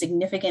that's a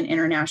significant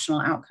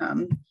international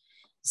outcome.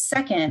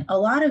 Second, a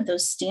lot of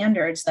those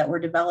standards that were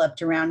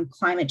developed around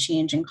climate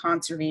change and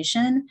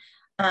conservation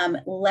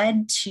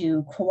led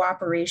to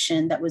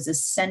cooperation that was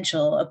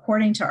essential,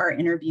 according to our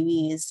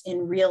interviewees,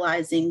 in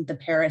realizing the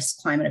Paris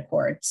Climate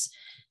Accords.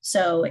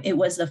 So it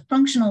was the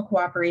functional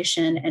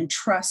cooperation and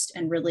trust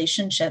and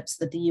relationships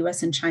that the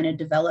US and China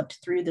developed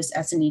through this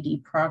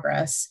S&ED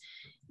progress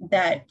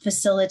that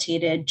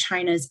facilitated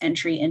China's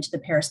entry into the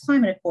Paris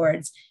Climate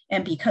Accords.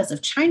 And because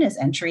of China's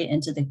entry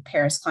into the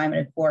Paris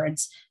Climate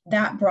Accords,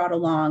 that brought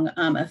along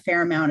a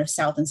fair amount of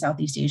South and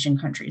Southeast Asian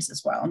countries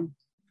as well.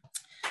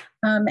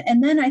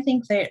 And then I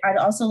think that I'd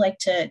also like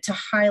to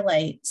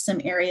highlight some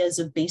areas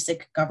of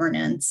basic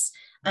governance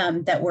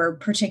that were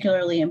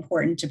particularly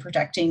important to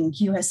protecting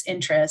US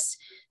interests.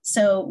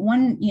 So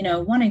one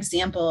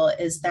example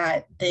is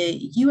that the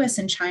US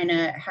and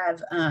China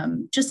have,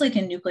 just like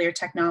in nuclear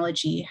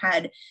technology,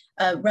 had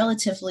a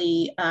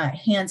relatively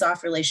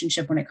hands-off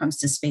relationship when it comes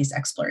to space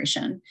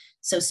exploration.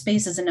 So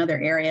space is another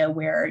area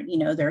where,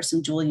 there are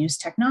some dual-use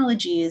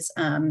technologies.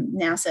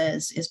 NASA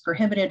is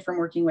prohibited from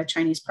working with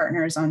Chinese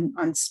partners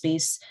on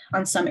space,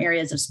 on some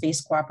areas of space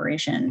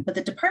cooperation, but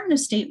the Department of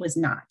State was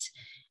not.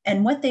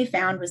 And what they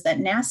found was that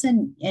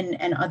NASA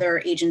and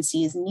other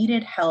agencies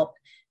needed help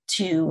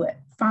to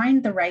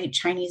find the right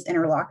Chinese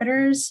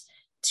interlocutors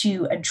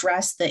to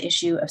address the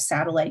issue of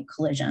satellite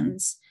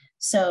collisions.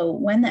 So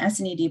when the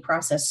S&ED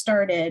process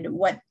started,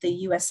 what the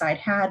US side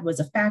had was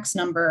a fax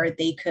number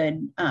they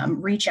could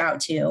reach out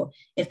to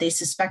if they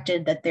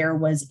suspected that there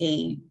was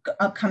a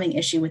upcoming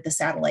issue with the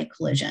satellite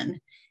collision.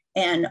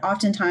 And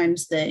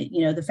oftentimes the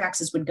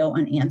faxes would go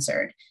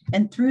unanswered.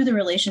 And through the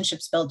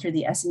relationships built through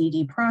the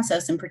S&ED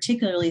process, and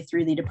particularly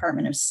through the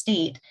Department of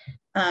State,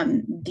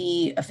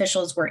 the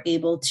officials were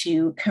able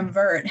to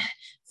convert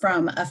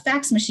from a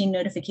fax machine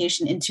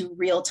notification into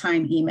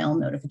real-time email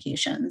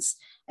notifications.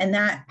 And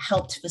that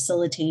helped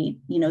facilitate,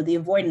 the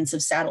avoidance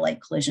of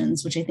satellite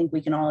collisions, which I think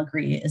we can all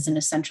agree is an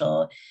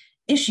essential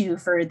issue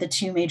for the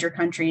two major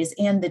countries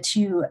and the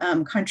two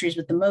countries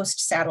with the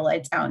most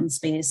satellites out in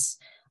space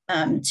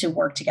to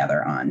work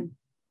together on.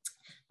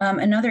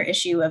 Another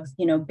issue of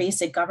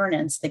basic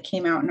governance that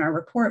came out in our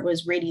report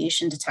was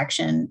radiation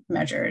detection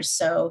measures.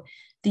 So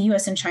the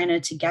US and China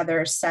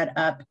together set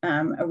up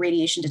a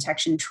radiation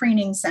detection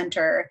training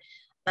center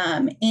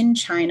in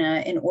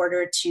China in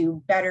order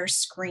to better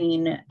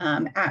screen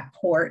at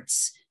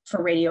ports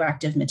for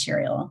radioactive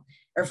material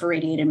or for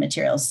radiated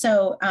materials.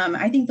 So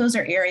I think those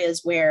are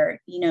areas where,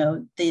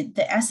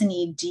 the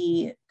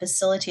S&ED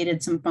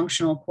facilitated some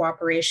functional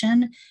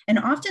cooperation, and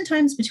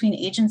oftentimes between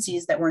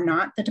agencies that were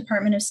not the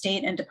Department of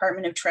State and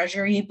Department of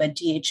Treasury, but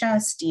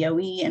DHS,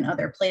 DOE, and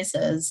other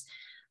places.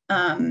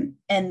 And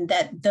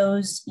that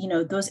those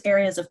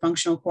areas of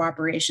functional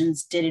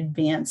cooperations did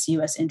advance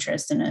US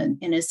interests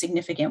in a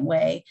significant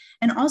way.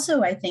 And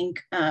also, I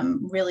think,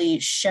 really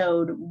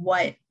showed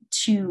what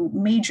two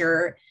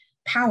major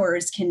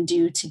powers can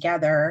do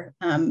together,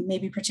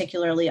 maybe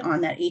particularly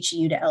on that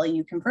HEU to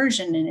LEU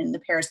conversion and in the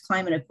Paris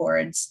Climate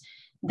Accords,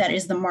 that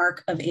is the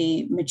mark of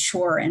a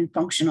mature and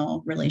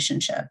functional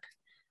relationship.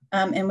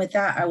 And with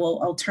that,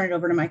 I'll turn it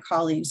over to my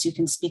colleagues who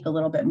can speak a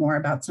little bit more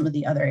about some of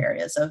the other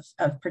areas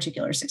of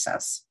particular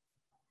success.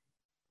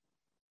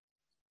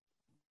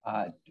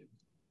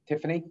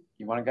 Tiffany,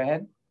 you want to go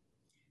ahead?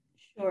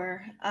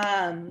 Sure.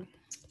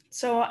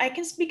 So I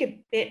can speak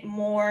a bit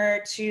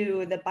more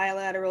to the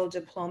bilateral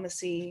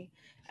diplomacy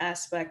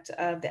aspect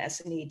of the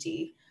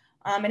S&ED.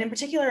 And in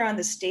particular on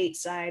the state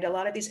side, a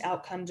lot of these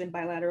outcomes in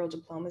bilateral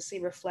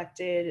diplomacy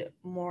reflected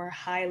more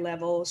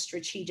high-level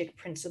strategic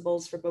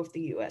principles for both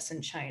the US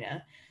and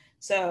China.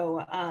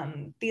 So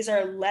these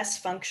are less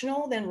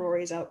functional than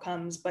Rory's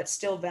outcomes, but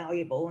still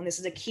valuable. And this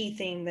is a key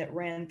theme that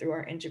ran through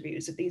our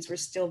interviews, that these were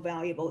still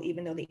valuable,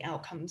 even though the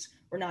outcomes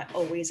were not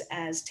always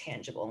as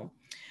tangible.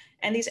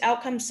 And these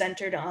outcomes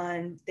centered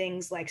on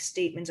things like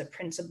statements of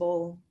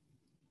principle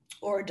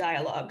or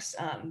dialogues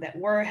that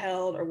were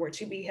held or were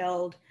to be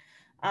held.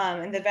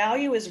 And the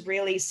value is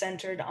really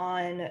centered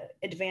on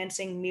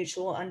advancing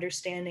mutual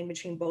understanding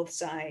between both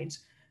sides,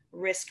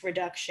 risk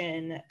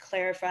reduction,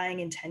 clarifying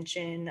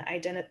intention,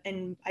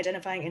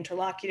 identifying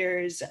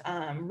interlocutors,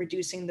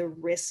 reducing the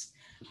risk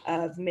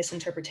of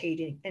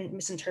misinterpreting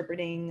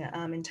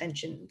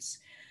intentions.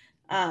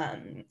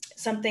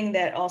 Something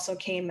that also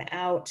came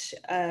out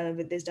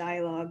of these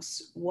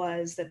dialogues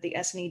was that the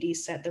S&ED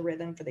set the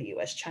rhythm for the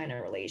US-China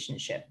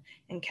relationship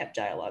and kept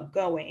dialogue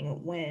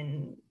going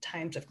when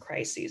times of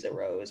crises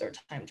arose or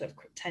times of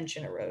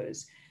tension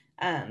arose.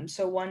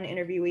 So one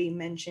interviewee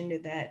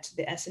mentioned that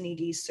the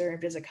S&ED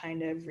served as a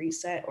kind of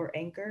reset or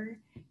anchor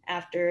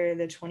after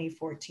the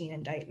 2014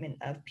 indictment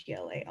of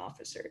PLA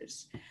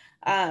officers.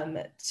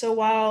 So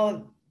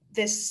while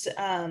these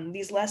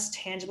less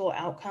tangible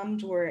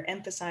outcomes were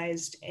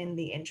emphasized in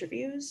the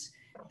interviews,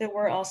 there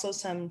were also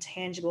some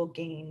tangible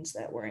gains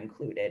that were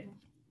included.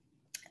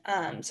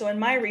 So in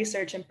my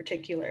research in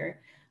particular,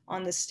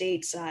 on the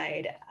state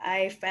side,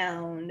 I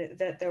found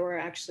that there were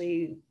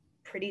actually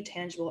pretty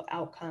tangible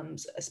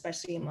outcomes,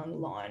 especially among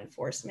law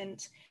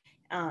enforcement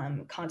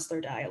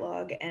consular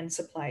dialogue, and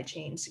supply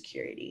chain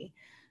security.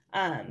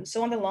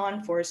 So on the law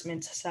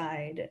enforcement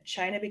side,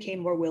 China became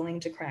more willing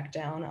to crack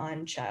down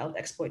on child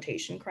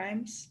exploitation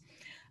crimes,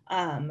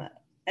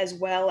 as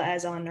well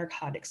as on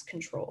narcotics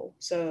control.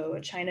 So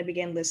China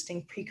began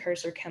listing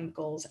precursor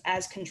chemicals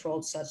as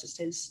controlled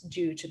substances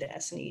due to the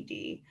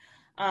SNED.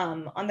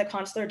 On the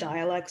consular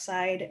dialogue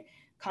side,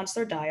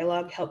 consular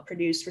dialogue helped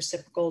produce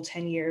reciprocal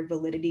 10-year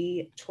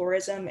validity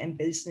tourism and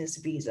business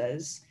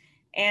visas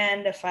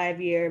and a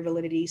 5-year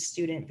validity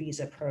student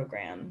visa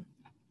program.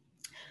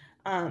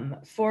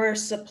 For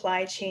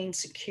supply chain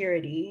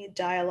security,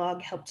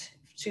 dialogue helped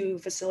to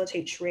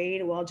facilitate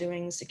trade while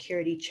doing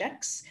security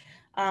checks,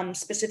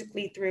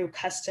 specifically through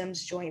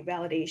customs joint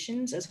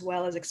validations, as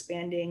well as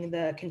expanding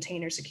the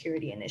Container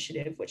Security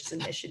Initiative, which is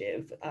an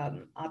initiative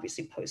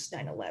obviously post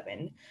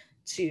 9/11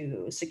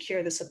 to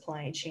secure the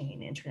supply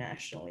chain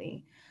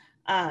internationally.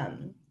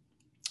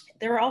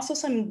 There were also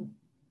some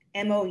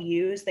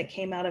MOUs that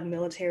came out of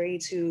military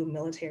to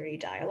military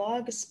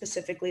dialogue,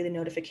 specifically the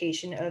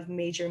notification of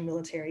major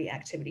military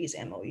activities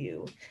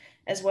MOU,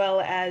 as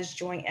well as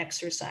joint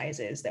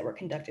exercises that were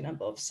conducted on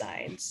both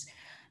sides.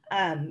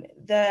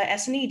 The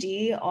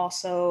SNED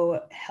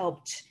also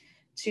helped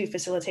to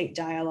facilitate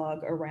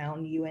dialogue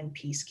around UN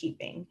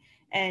peacekeeping.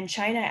 And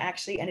China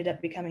actually ended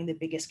up becoming the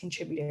biggest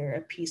contributor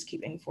of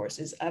peacekeeping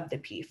forces of the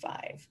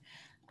P5.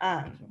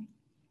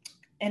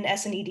 And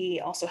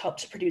SNED also helped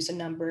to produce a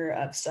number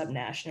of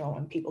subnational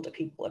and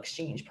people-to-people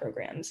exchange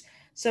programs.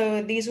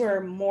 So these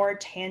were more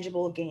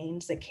tangible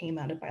gains that came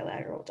out of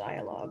bilateral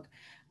dialogue.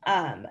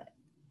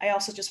 I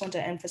also just want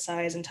to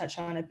emphasize and touch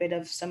on a bit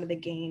of some of the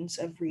gains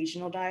of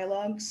regional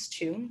dialogues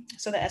too.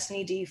 So the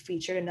SNED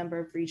featured a number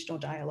of regional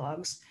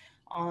dialogues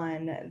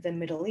on the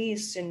Middle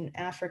East and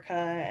Africa,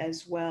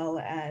 as well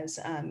as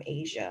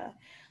Asia.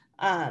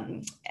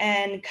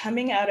 And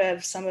coming out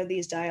of some of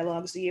these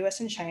dialogues, the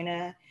US and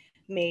China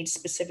made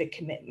specific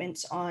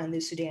commitments on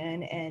the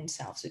Sudan and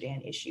South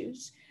Sudan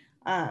issues.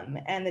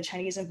 And the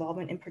Chinese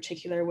involvement in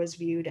particular was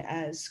viewed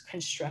as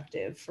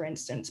constructive, for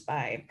instance,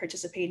 by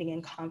participating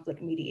in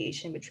conflict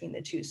mediation between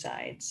the two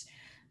sides.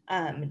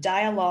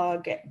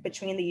 Dialogue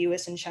between the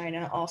US and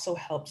China also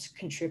helped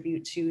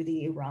contribute to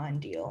the Iran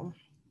deal,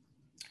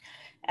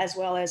 as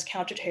well as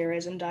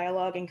counterterrorism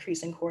dialogue,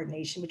 increasing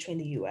coordination between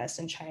the US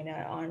and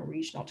China on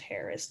regional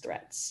terrorist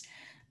threats.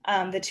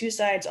 The two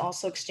sides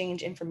also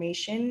exchanged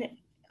information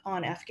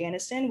on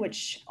Afghanistan,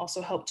 which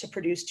also helped to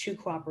produce 2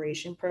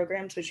 cooperation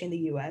programs between the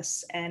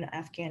US and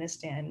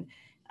Afghanistan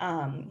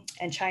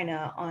and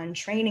China on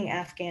training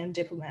Afghan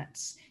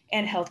diplomats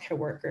and healthcare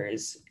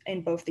workers in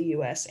both the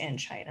US and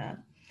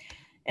China.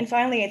 And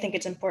finally, I think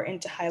it's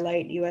important to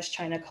highlight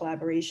US-China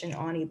collaboration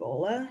on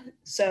Ebola.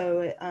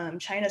 So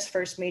China's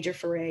first major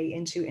foray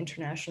into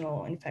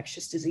international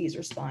infectious disease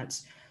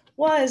response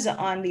was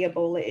on the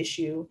Ebola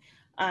issue,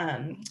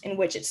 in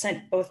which it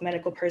sent both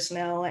medical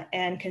personnel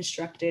and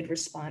constructed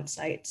response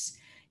sites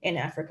in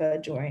Africa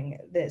during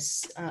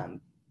this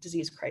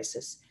disease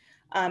crisis.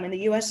 And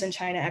the US and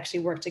China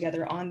actually worked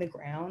together on the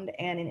ground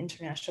and in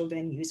international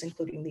venues,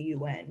 including the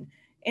UN,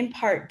 in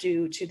part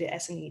due to the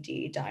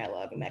SNED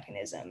dialogue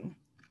mechanism.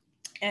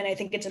 And I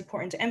think it's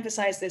important to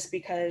emphasize this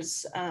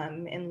because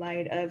in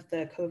light of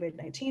the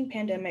COVID-19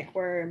 pandemic,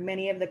 where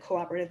many of the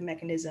cooperative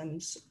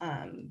mechanisms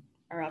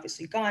are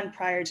obviously gone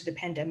prior to the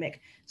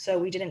pandemic, so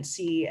we didn't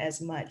see as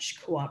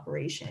much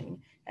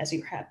cooperation as we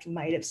perhaps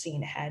might have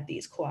seen had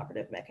these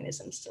cooperative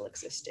mechanisms still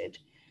existed.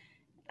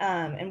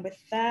 And with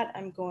that,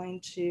 I'm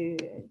going to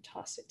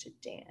toss it to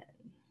Dan.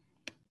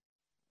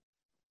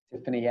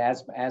 Tiffany,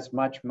 as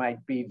much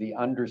might be the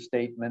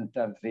understatement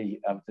of the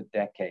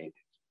decade.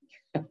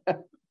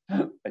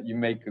 But you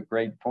make a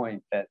great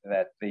point that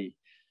the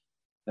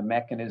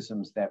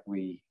mechanisms that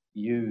we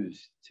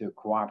use to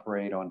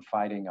cooperate on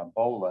fighting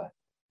Ebola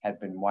had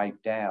been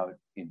wiped out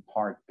in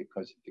part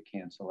because of the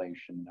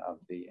cancellation of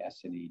the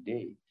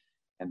SNED.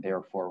 And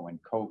therefore, when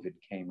COVID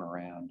came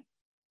around,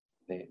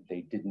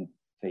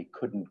 they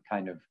couldn't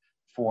kind of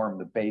form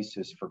the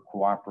basis for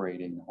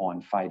cooperating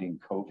on fighting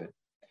COVID.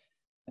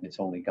 And it's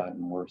only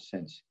gotten worse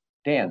since.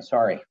 Dan,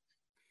 sorry.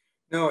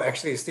 No,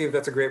 actually, Steve,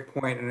 that's a great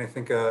point. And I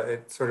think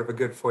it's sort of a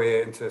good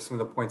foray into some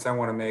of the points I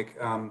want to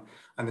make on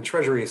the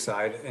Treasury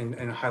side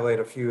and highlight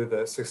a few of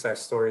the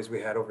success stories we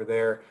had over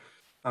there.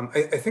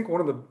 I think one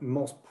of the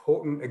most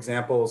potent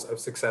examples of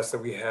success that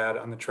we had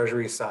on the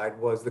Treasury side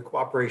was the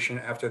cooperation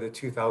after the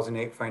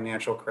 2008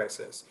 financial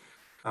crisis.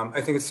 I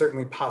think it's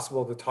certainly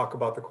possible to talk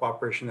about the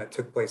cooperation that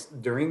took place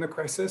during the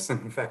crisis.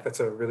 And in fact, that's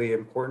a really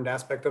important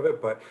aspect of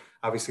it. But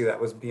obviously,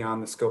 that was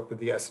beyond the scope of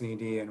the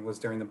SNED and was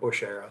during the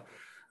Bush era.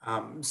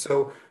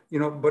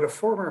 But a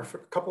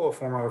couple of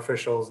former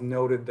officials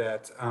noted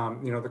that,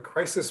 the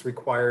crisis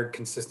required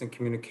consistent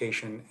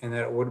communication and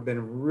that it would have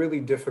been really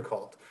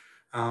difficult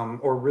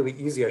or really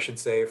easy, I should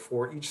say,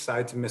 for each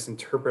side to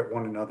misinterpret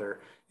one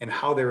another and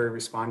how they were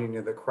responding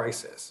to the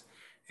crisis.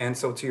 And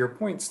so to your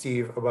point,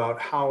 Steve, about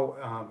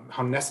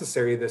how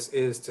necessary this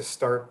is to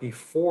start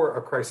before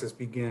a crisis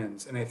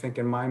begins. And I think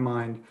in my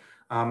mind,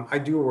 I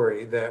do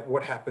worry that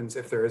what happens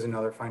if there is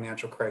another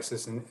financial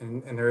crisis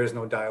and there is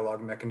no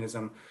dialogue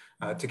mechanism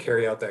to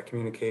carry out that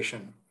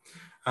communication.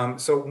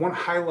 So one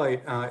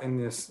highlight in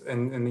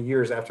the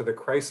years after the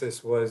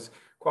crisis was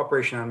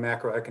cooperation on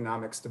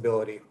macroeconomic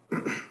stability.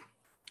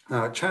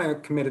 China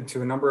committed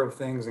to a number of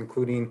things,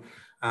 including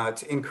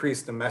to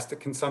increase domestic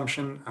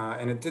consumption,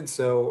 and it did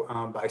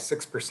so by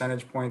 6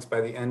 percentage points by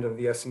the end of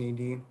the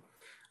SNED.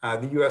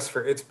 The US,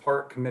 for its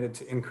part, committed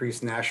to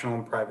increase national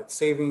and private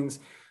savings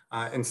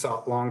and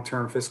sought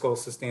long-term fiscal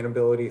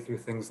sustainability through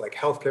things like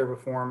healthcare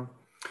reform.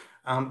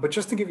 But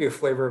just to give you a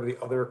flavor of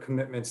the other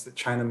commitments that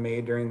China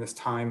made during this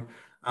time,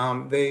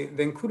 they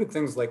included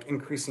things like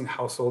increasing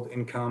household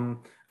income,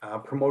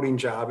 promoting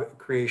job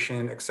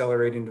creation,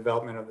 accelerating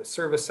development of the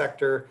service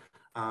sector,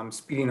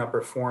 speeding up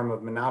reform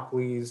of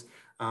monopolies,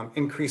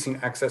 increasing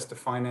access to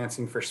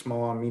financing for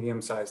small and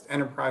medium-sized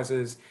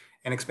enterprises,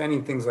 and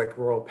expanding things like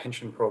rural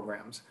pension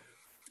programs.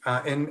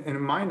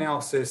 In my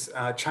analysis,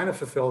 China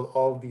fulfilled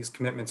all of these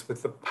commitments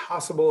with the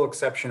possible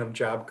exception of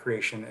job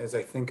creation, as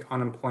I think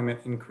unemployment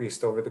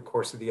increased over the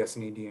course of the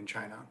SNED in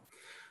China.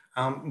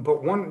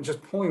 But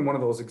just pulling one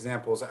of those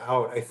examples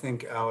out, I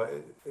think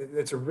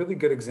it's a really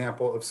good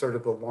example of sort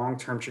of the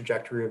long-term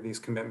trajectory of these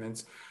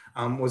commitments,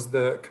 was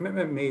the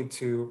commitment made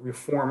to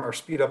reform or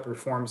speed up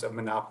reforms of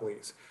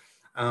monopolies.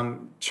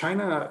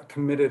 China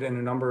committed in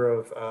a number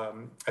of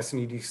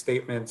SNED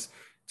statements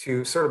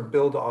to sort of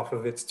build off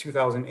of its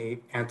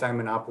 2008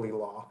 anti-monopoly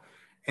law.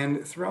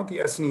 And throughout the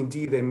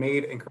SNED, they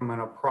made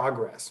incremental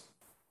progress.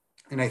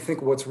 And I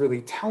think what's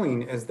really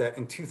telling is that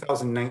in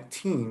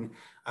 2019,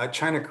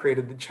 China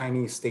created the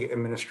Chinese State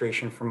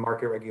Administration for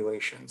Market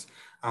Regulations,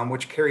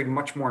 which carried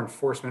much more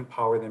enforcement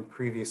power than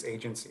previous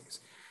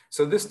agencies.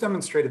 So this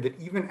demonstrated that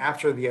even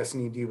after the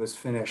SNED was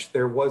finished,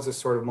 there was a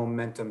sort of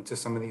momentum to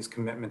some of these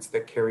commitments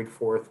that carried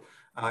forth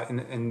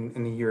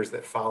in the years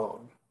that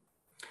followed.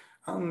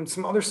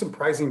 Some other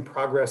surprising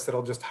progress that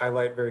I'll just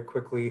highlight very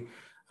quickly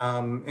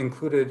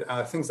included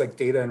things like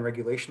data and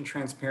regulation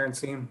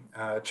transparency.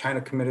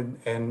 China committed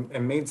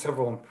and made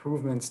several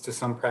improvements to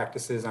some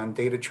practices on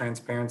data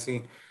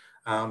transparency.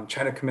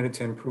 China committed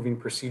to improving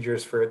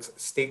procedures for its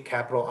state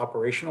capital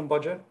operational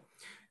budget.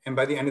 And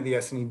by the end of the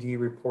SNED,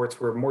 reports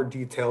were more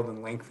detailed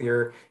and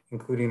lengthier,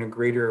 including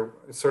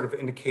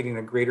indicating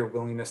a greater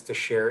willingness to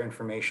share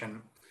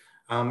information.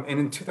 And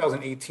in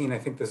 2018, I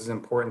think this is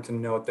important to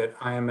note that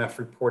IMF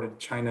reported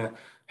China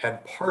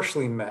had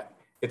partially met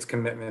its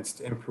commitments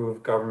to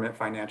improve government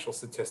financial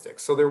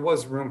statistics. So there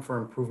was room for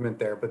improvement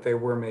there, but they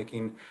were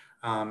making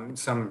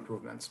some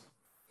improvements.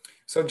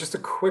 So just a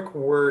quick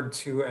word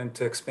to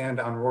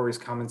expand on Rory's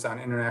comments on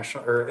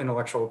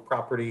intellectual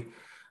property.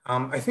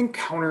 I think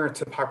counter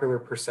to popular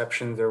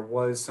perception, there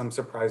was some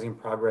surprising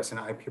progress in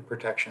IP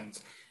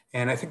protections.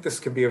 And I think this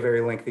could be a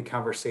very lengthy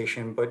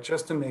conversation, but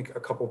just to make a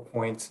couple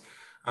points,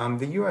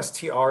 the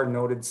USTR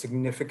noted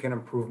significant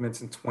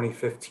improvements in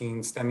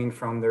 2015 stemming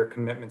from their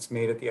commitments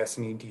made at the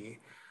SNED.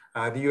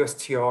 The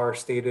USTR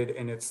stated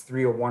in its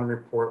 301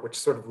 report, which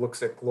sort of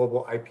looks at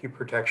global IP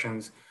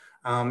protections,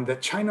 that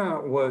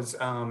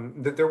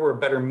that there were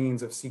better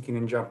means of seeking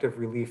injunctive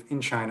relief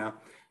in China,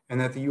 and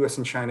that the US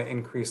and China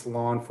increased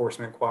law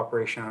enforcement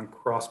cooperation on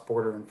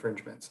cross-border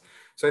infringements.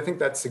 So I think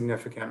that's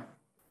significant.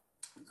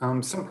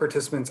 Some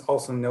participants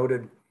also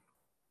noted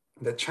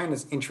that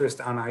China's interest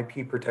on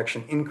IP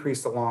protection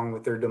increased along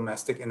with their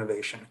domestic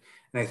innovation.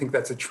 And I think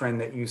that's a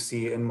trend that you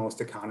see in most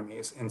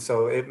economies. And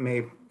so it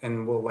may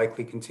and will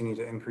likely continue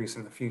to increase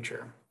in the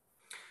future.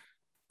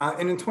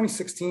 And in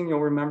 2016, you'll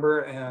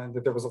remember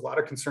that there was a lot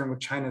of concern with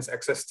China's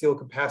excess steel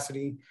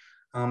capacity.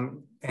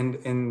 And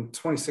in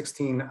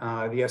 2016, the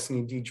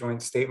SNED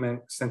joint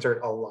statement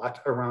centered a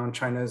lot around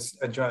China's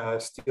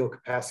steel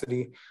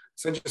capacity.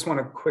 So I just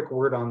want a quick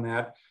word on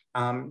that.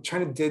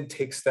 China did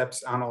take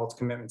steps on all its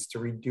commitments to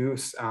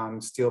reduce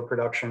steel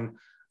production,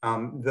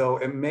 though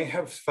it may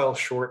have fell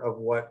short of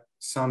what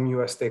some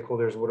US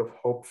stakeholders would have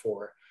hoped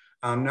for.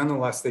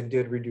 Nonetheless, they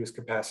did reduce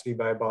capacity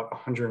by about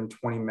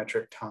 120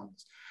 metric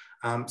tons.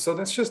 So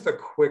that's just a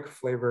quick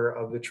flavor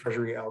of the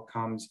Treasury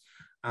outcomes.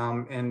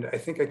 And I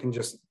think I can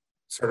just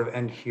sort of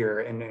end here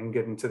and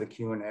get into the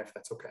Q&A if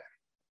that's okay.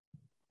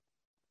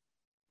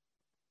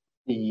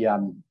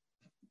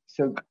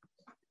 So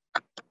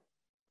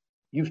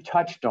you've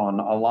touched on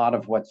a lot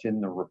of what's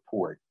in the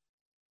report.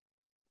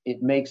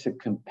 It makes a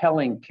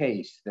compelling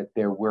case that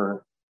there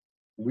were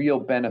real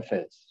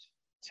benefits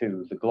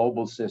to the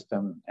global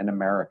system and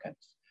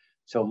Americans.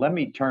 So let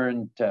me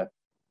turn to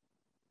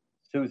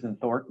Susan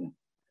Thornton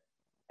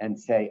and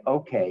say,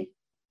 okay,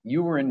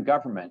 you were in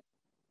government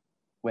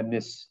when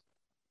this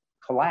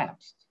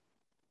collapsed.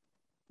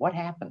 What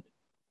happened?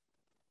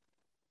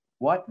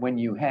 When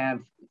you have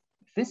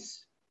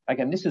this,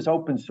 again, this is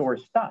open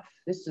source stuff.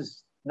 This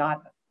is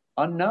not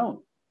unknown.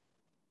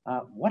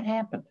 What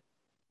happened?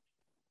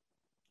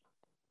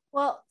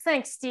 Well,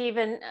 thanks, Steve.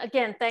 And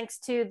again, thanks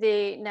to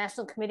the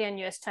National Committee on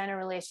US-China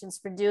Relations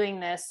for doing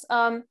this.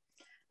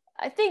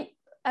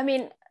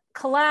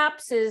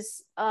 collapse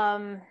is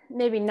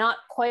maybe not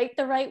quite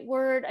the right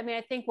word. I mean,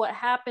 I think what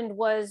happened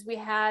was we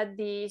had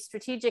the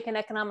strategic and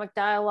economic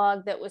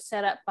dialogue that was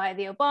set up by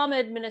the Obama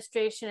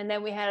administration. And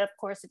then we had, of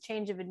course, a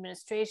change of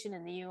administration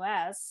in the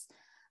US.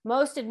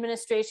 Most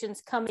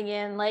administrations coming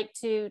in like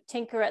to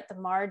tinker at the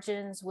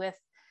margins with,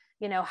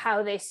 you know,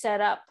 how they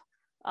set up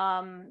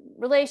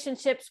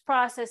relationships,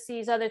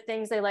 processes, other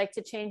things. They like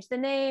to change the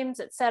names,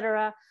 et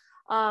cetera.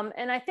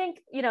 And I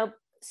think, you know,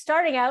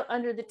 starting out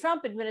under the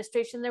Trump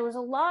administration, there was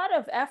a lot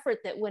of effort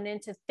that went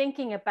into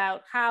thinking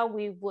about how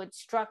we would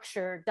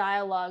structure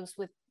dialogues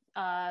with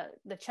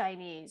the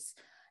Chinese.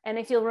 And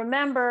if you'll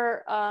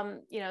remember,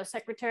 you know,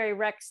 Secretary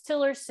Rex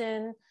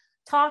Tillerson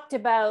talked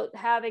about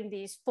having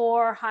these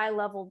 4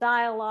 high-level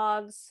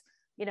dialogues,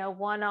 you know,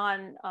 one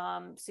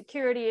on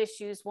security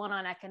issues, one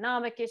on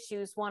economic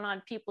issues, one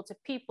on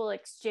people-to-people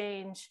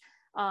exchange,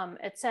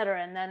 et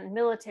cetera, and then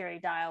military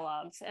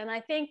dialogues. And I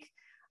think,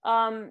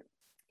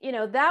 you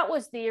know, that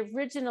was the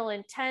original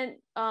intent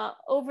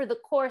over the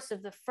course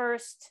of the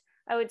first,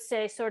 I would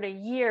say, sort of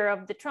year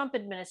of the Trump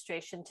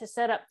administration to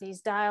set up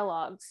these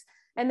dialogues.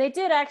 And they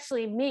did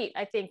actually meet,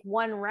 I think,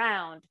 1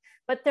 round,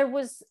 but there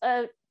was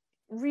a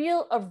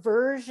real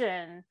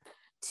aversion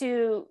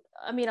to,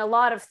 I mean, a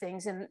lot of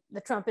things in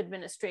the Trump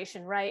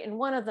administration, right? And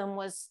one of them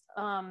was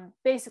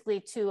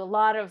basically to a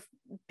lot of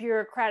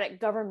bureaucratic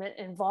government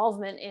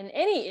involvement in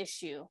any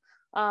issue.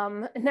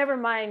 Never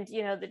mind,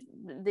 you know,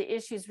 the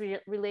issues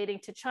relating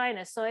to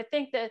China. So I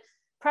think the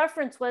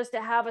preference was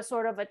to have a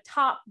sort of a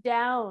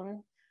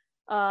top-down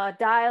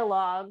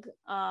dialogue,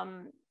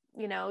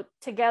 you know,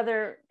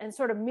 together and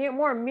sort of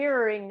more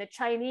mirroring the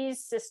Chinese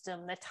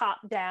system, the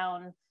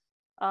top-down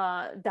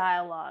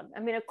dialogue. I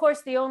mean, of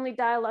course, the only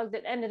dialogue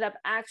that ended up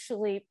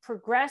actually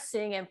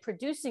progressing and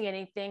producing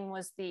anything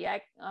was the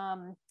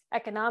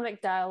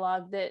economic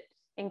dialogue that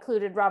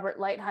included Robert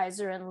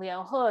Lighthizer and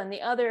Liu He, and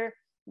the other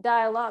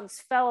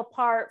dialogues fell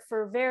apart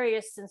for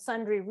various and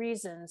sundry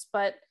reasons,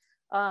 but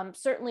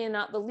certainly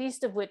not the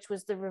least of which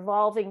was the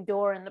revolving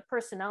door in the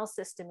personnel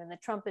system in the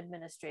Trump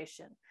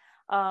administration.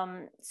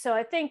 So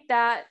I think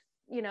that,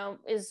 you know,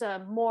 is a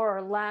more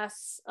or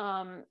less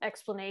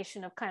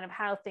explanation of kind of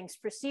how things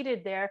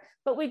proceeded there.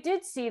 But we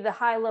did see the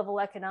high-level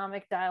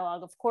economic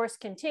dialogue, of course,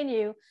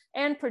 continue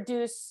and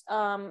produce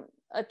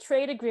a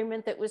trade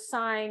agreement that was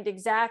signed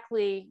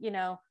exactly, you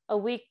know, a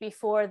week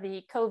before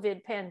the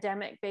COVID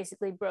pandemic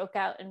basically broke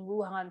out and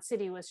Wuhan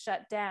City was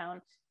shut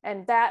down.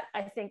 And that,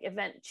 I think,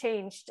 event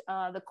changed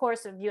the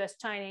course of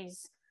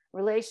U.S.-Chinese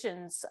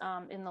relations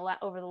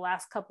over the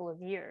last couple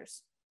of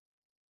years.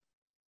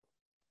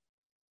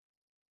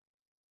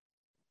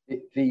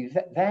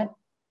 That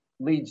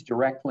leads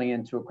directly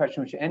into a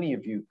question which any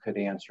of you could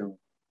answer,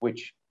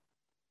 which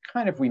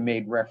kind of we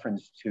made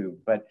reference to.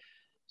 But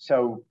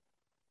so,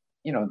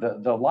 you know,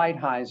 the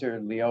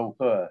Lighthizer-Liu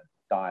He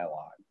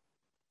dialogue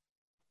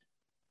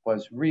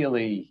was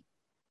really,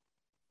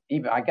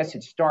 even, I guess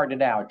it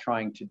started out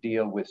trying to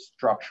deal with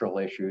structural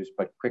issues,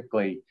 but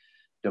quickly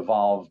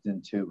devolved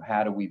into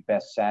how do we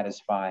best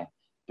satisfy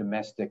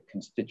domestic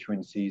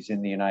constituencies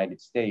in the United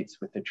States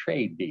with a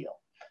trade deal.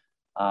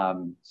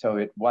 So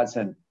it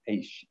wasn't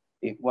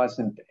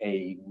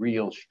a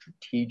real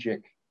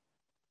strategic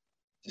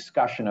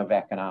discussion of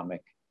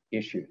economic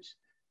issues.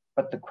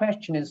 But the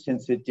question is,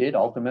 since it did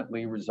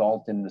ultimately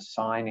result in the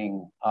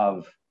signing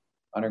of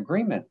an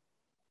agreement,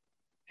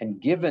 and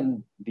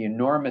given the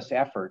enormous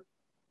effort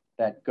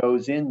that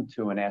goes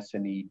into an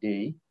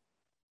SNED,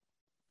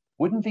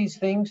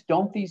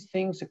 don't these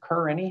things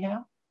occur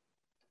anyhow?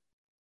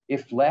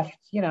 If left,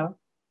 you know,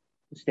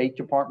 the State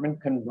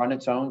Department can run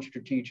its own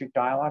strategic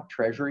dialogue,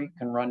 Treasury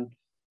can run,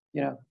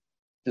 you know,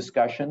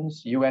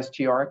 discussions,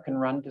 USTR can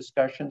run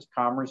discussions,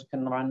 Commerce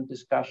can run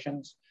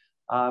discussions.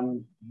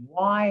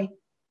 Why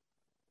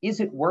is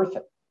it worth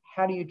it?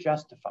 How do you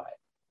justify it?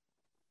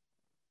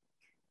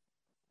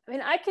 I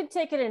mean, I could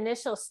take an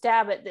initial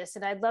stab at this,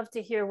 and I'd love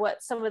to hear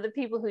what some of the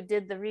people who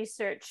did the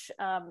research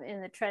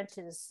in the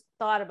trenches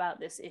thought about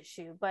this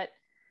issue. But,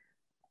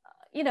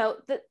 you know,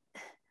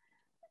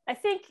 I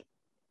think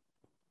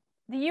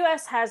the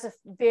US has a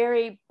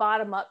very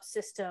bottom-up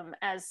system,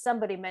 as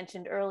somebody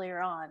mentioned earlier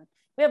on.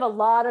 We have a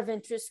lot of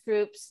interest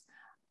groups.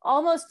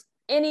 Almost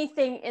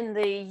anything in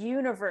the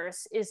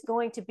universe is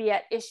going to be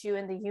at issue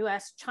in the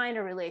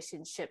US-China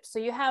relationship. So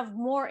you have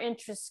more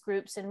interest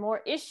groups and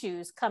more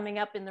issues coming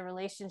up in the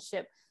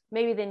relationship,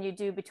 maybe than you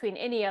do between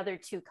any other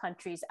 2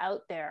 countries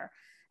out there.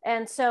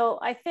 And so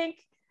I think,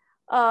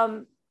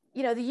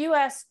 you know, the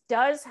US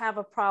does have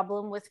a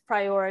problem with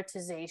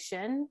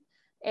prioritization,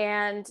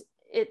 and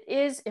it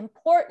is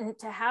important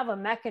to have a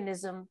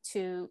mechanism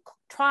to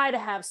try to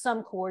have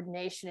some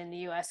coordination in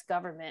the US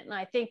government. And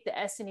I think the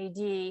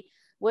SNED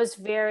was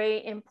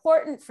very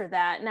important for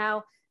that.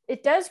 Now,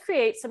 it does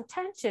create some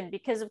tension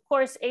because, of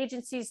course,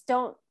 agencies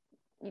don't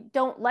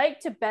like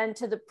to bend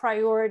to the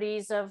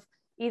priorities of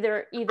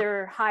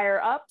either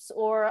higher ups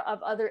or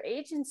of other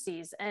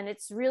agencies. And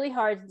it's really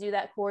hard to do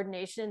that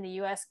coordination in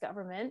the US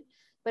government.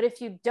 But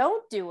if you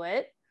don't do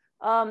it,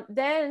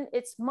 then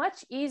it's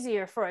much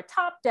easier for a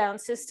top-down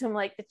system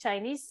like the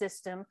Chinese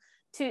system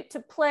to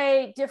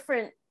play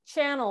different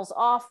channels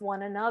off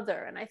one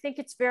another. And I think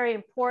it's very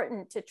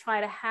important to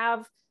try to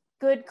have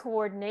good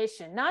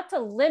coordination, not to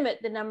limit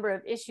the number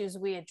of issues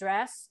we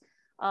address,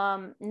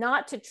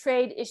 not to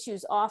trade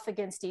issues off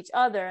against each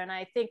other. And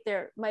I think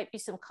there might be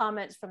some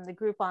comments from the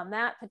group on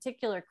that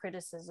particular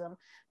criticism,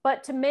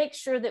 but to make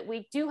sure that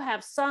we do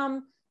have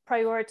some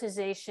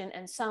prioritization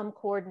and some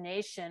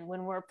coordination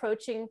when we're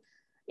approaching,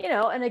 you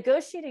know, a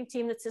negotiating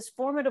team that's as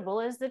formidable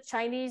as the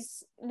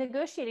Chinese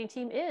negotiating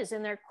team is,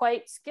 and they're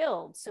quite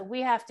skilled. So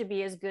we have to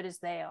be as good as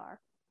they are.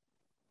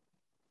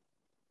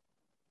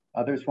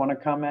 Others want to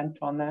comment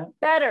on that?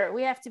 Better.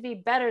 We have to be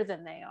better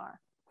than they are.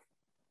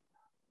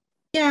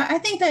 Yeah, I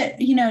think that,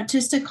 you know,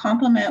 just to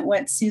complement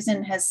what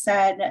Susan has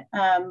said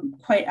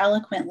quite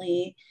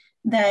eloquently,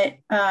 that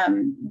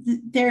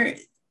there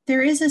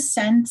is a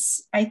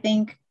sense, I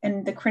think,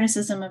 in the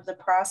criticism of the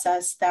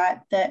process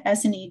that the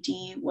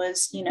SNED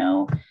was, you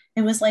know,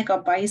 it was like a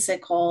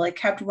bicycle. It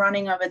kept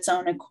running of its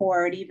own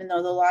accord, even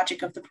though the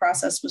logic of the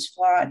process was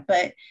flawed.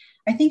 But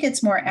I think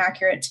it's more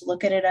accurate to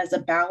look at it as a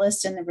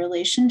ballast in the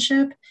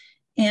relationship.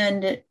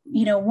 And,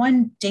 you know,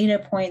 one data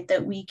point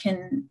that we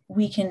can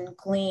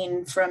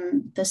glean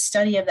from the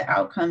study of the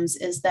outcomes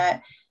is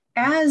that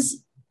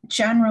as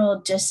general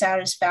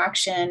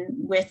dissatisfaction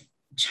with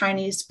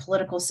Chinese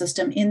political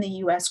system in the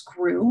US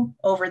grew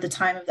over the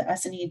time of the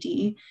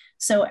SNED.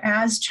 So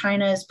as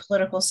China's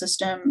political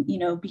system, you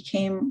know,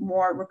 became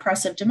more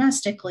repressive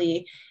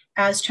domestically,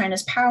 as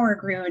China's power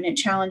grew and it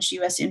challenged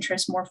US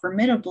interests more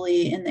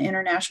formidably in the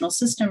international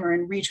system or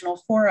in regional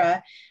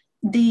fora,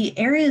 the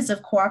areas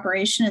of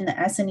cooperation in the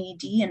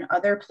SNED and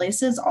other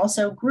places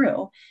also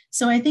grew.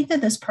 So I think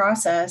that this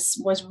process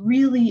was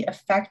really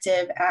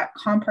effective at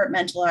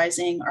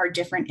compartmentalizing our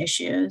different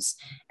issues.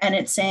 And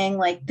it's saying,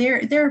 like,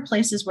 there are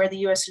places where the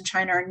US and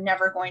China are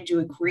never going to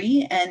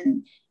agree,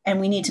 and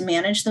we need to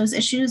manage those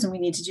issues, and we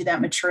need to do that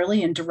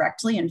maturely and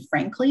directly and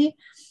frankly.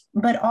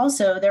 But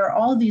also there are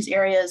all these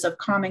areas of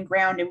common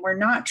ground, and we're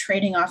not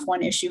trading off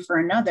one issue for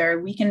another.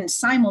 We can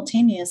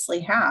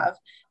simultaneously have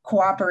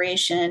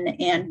cooperation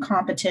and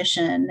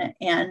competition,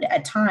 and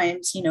at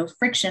times, you know,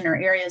 friction or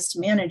areas to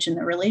manage in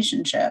the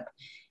relationship.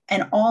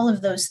 And all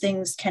of those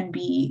things can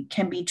be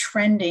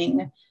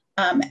trending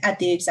at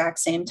the exact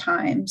same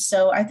time.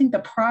 So I think the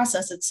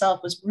process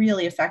itself was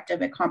really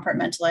effective at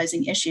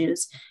compartmentalizing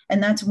issues.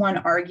 And that's one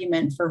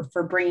argument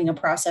for bringing a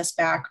process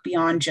back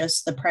beyond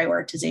just the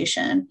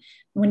prioritization.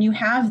 When you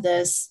have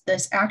this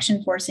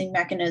action forcing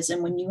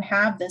mechanism, when you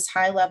have this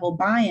high level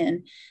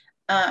buy-in,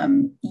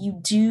 you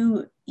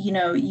do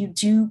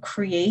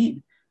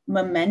create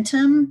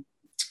momentum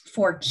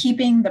for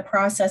keeping the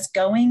process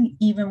going,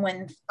 even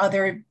when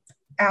other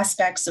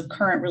aspects of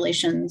current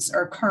relations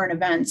or current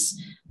events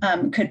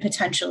could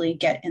potentially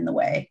get in the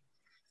way.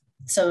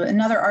 So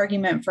another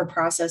argument for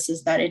process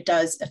is that it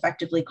does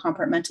effectively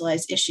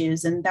compartmentalize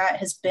issues. And that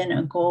has been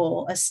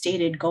a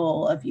stated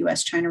goal of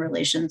US-China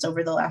relations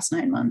over the last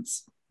 9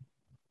 months.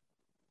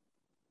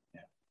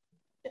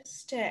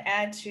 Just to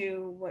add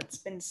to what's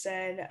been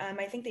said,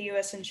 I think the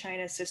US and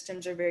China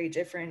systems are very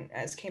different,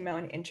 as came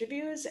out in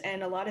interviews,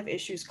 and a lot of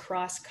issues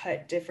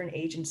cross-cut different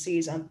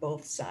agencies on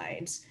both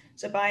sides.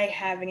 So by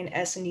having an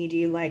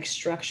SNED-like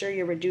structure,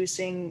 you're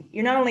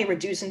not only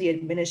reducing the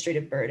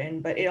administrative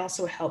burden, but it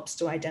also helps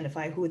to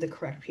identify who the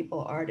correct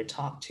people are to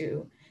talk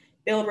to,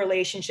 build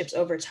relationships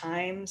over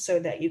time so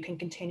that you can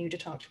continue to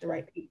talk to the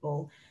right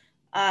people.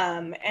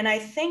 And I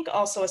think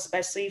also,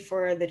 especially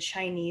for the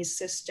Chinese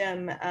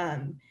system,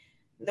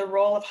 the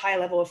role of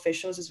high-level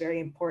officials is very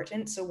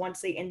important. So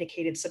once they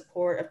indicated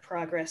support of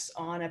progress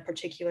on a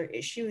particular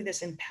issue,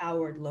 this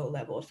empowered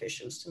low-level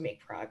officials to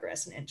make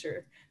progress and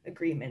enter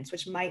agreements,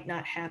 which might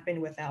not happen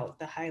without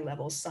the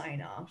high-level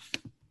sign-off.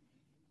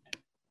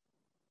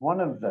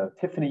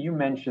 Tiffany, you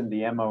mentioned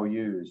the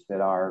MOUs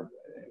that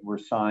were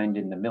signed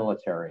in the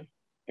military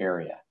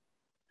area.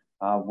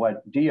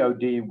 What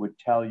DOD would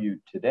tell you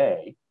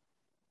today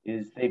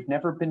is they've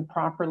never been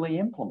properly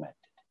implemented.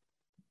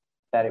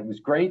 That it was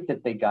great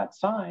that they got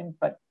signed,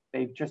 but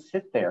they just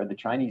sit there. The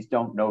Chinese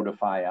don't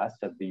notify us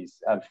of these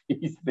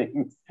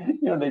things. You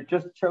know, they've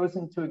just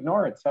chosen to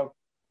ignore it. So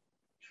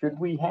should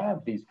we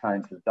have these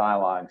kinds of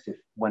dialogues if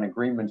when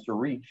agreements are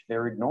reached,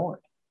 they're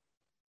ignored?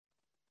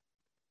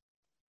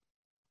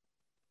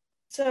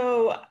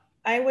 So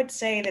I would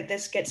say that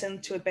this gets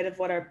into a bit of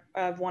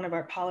one of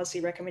our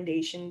policy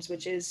recommendations,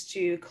 which is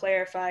to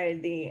clarify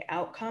the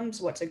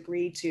outcomes, what's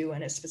agreed to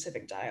in a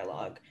specific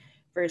dialogue,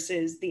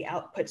 versus the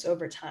outputs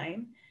over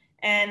time.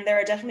 And there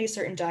are definitely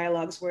certain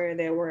dialogues where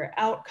there were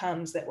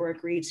outcomes that were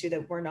agreed to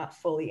that were not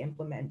fully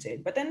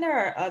implemented. But then there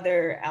are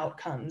other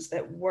outcomes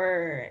that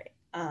were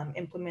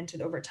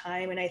implemented over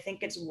time. And I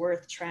think it's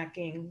worth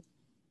tracking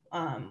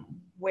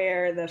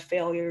where the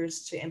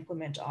failures to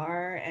implement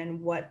are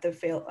and what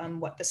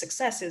the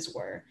successes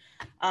were,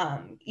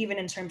 even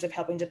in terms of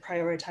helping to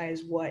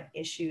prioritize what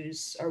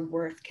issues are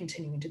worth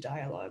continuing to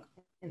dialogue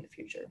in the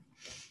future.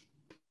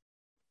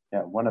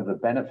 Yeah, one of the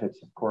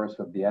benefits, of course,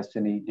 of the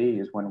SNED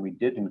is when we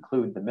did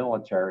include the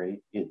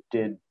military, it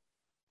did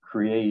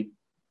create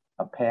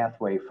a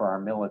pathway for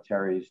our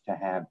militaries to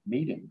have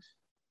meetings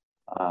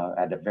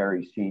at a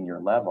very senior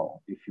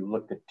level. If you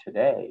look at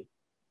today,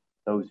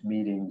 those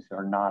meetings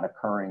are not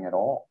occurring at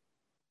all.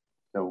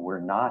 So we're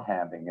not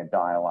having a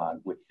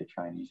dialogue with the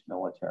Chinese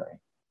military.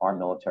 Our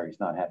military is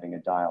not having a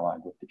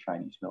dialogue with the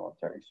Chinese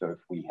military. So if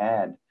we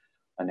had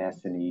an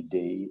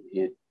SNED,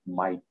 it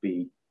might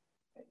be,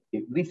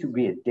 at least it would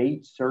be a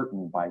date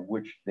certain by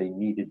which they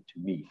needed to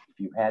meet. If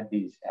you had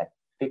these at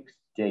fixed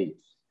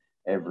dates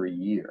every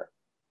year,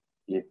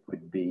 it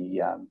would be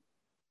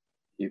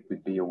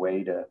a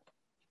way to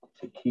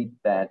keep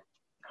that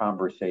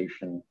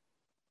conversation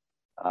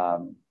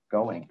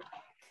going.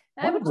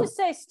 I would just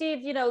say,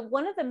 Steve, you know,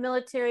 one of the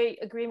military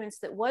agreements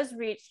that was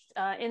reached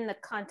in the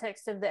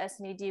context of the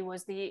SNED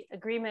was the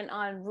agreement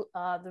on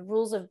the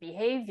rules of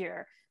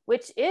behavior,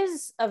 which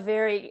is a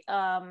very,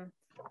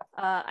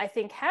 I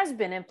think, has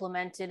been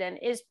implemented and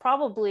is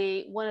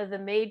probably one of the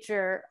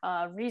major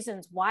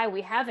reasons why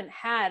we haven't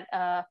had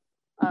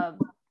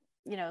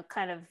you know,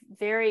 kind of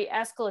very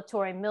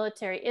escalatory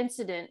military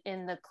incident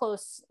in the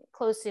close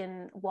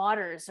in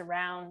waters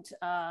around,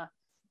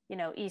 you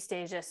know, East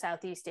Asia,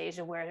 Southeast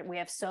Asia, where we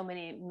have so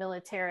many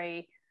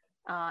military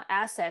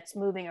assets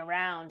moving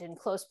around in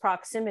close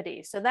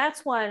proximity. So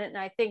that's one, and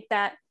I think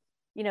that,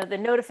 you know, the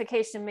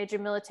notification of major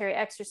military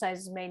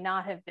exercises may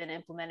not have been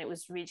implemented. It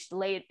was reached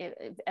late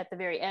at the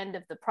very end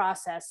of the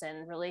process,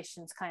 and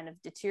relations kind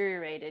of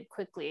deteriorated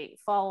quickly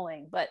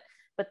following. But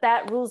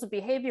that rules of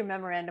behavior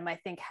memorandum, I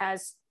think,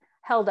 has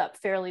held up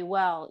fairly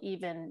well,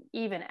 even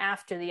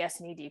after the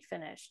SNED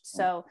finished.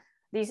 So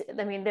these,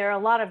 I mean, there are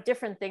a lot of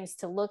different things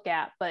to look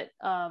at, but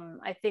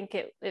I think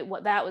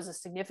that was a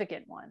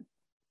significant one.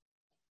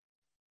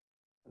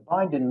 The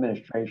Biden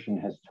administration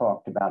has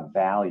talked about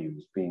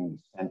values being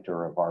the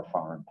center of our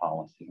foreign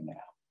policy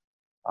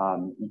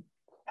now.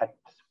 At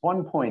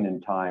one point in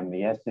time,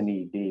 the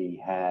SNED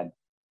had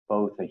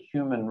both a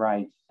human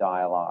rights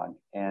dialogue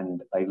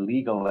and a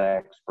legal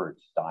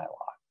experts dialogue,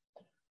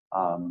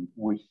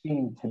 which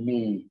seemed to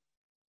me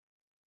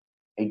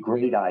a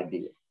great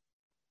idea.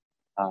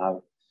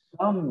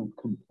 Some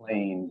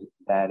complained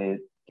that it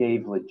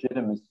gave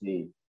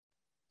legitimacy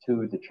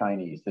to the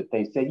Chinese, that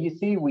they said, you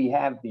see, we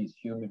have these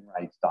human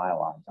rights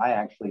dialogues. I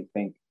actually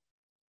think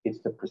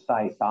it's the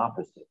precise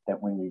opposite,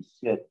 that when you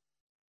sit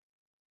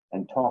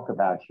and talk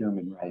about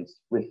human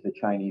rights with the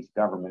Chinese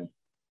government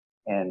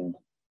and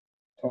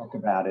talk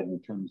about it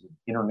in terms of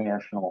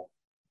international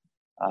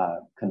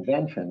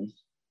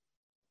conventions,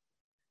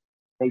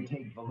 they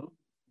take voluminous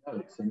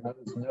notes, and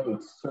those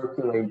notes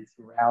circulate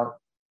throughout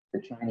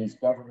the Chinese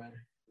government,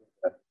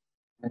 the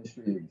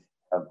Ministry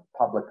of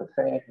Public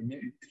Affairs,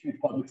 Ministry of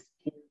Public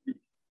Security,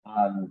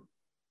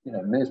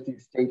 Ministry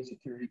of State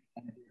Security,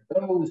 and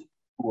those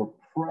who are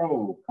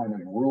pro kind of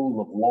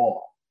rule of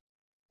law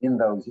in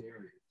those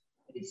areas.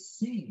 They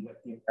see what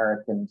the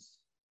Americans,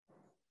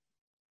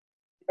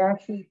 it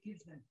actually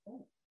gives them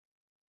hope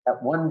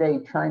that one day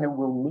China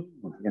will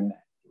move in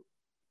that.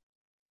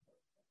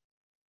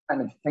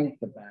 Kind of think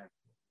about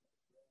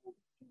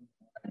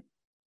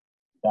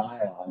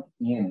dialogue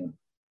in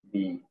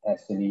the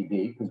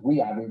SNED, because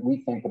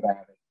we think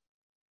about it,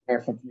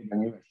 National Committee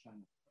on U.S. China.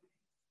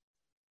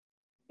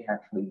 We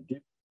actually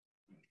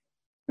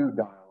do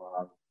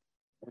dialogue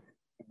with the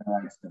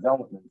Human Rights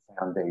Development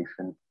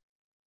Foundation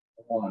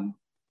on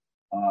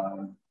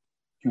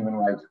human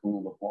rights,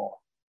 rule of law.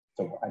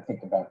 So I think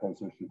about those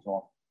issues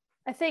often.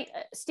 I think,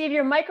 Steve,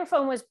 your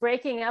microphone was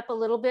breaking up a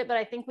little bit, but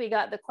I think we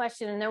got the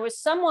question. And there was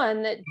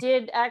someone that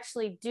did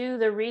actually do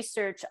the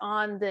research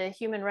on the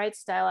human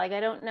rights dialogue. I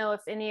don't know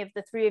if any of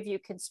the three of you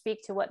can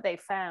speak to what they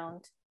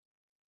found.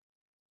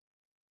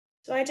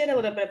 So I did a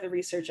little bit of the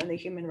research on the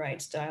human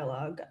rights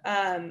dialogue.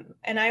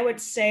 And I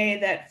would say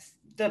that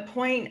the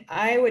point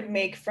I would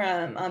make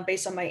from,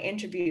 based on my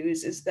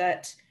interviews, is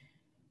that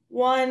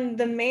one,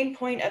 the main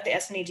point of the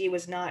SNED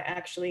was not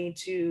actually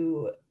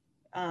to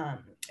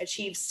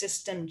achieve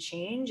system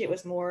change. It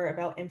was more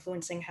about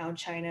influencing how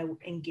China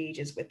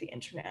engages with the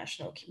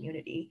international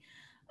community.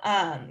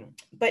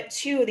 But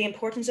two, the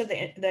importance of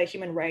the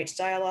human rights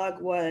dialogue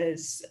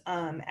was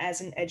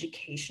as an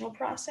educational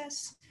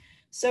process,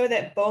 so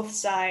that both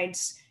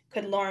sides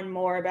could learn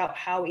more about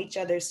how each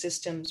other's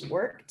systems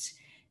worked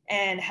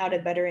and how to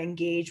better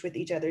engage with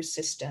each other's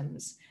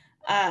systems.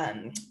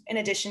 In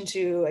addition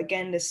to,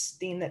 again, this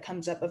theme that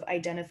comes up of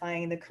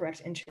identifying the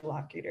correct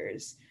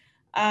interlocutors.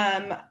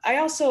 I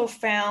also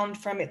found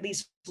from at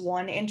least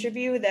one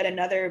interview that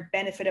another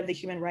benefit of the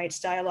human rights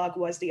dialogue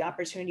was the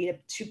opportunity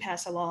to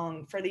pass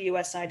along, for the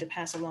US side to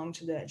pass along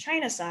to the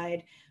China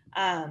side,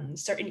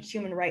 certain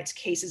human rights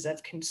cases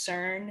of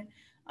concern,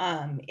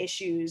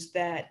 issues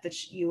that the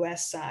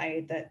US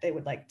side, that they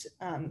would like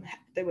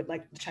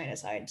the China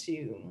side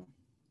to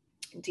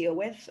deal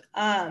with.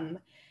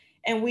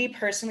 And we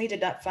personally did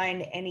not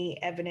find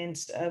any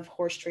evidence of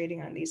horse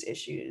trading on these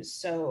issues.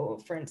 So,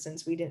 for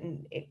instance, we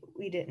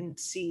didn't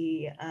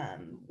see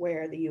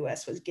where the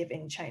U.S. was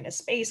giving China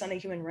space on a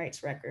human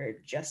rights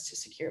record just to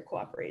secure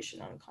cooperation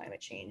on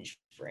climate change,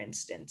 for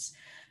instance.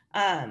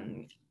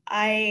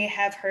 I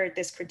have heard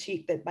this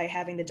critique that by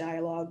having the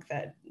dialogue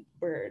that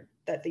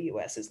the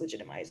U.S. is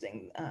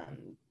legitimizing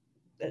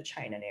the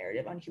China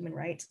narrative on human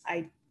rights.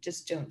 I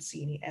just don't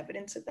see any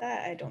evidence of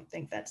that. I don't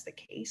think that's the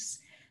case.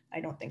 I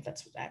don't think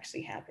that's what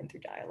actually happened through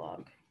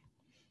dialogue.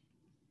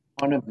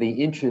 One of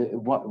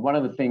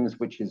the things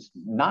which is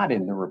not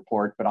in the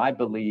report, but I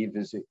believe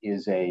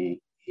is a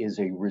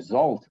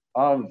result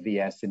of the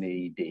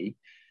SNED,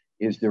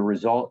 is the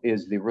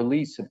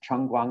release of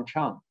Chen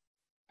Guangcheng.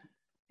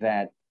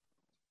 That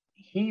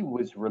he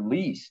was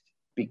released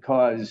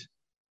because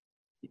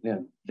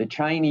the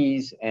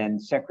Chinese and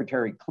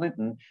Secretary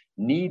Clinton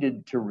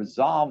needed to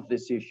resolve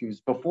these issues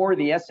before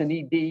the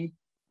SNED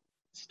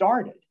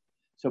started.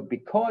 So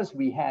because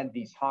we had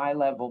these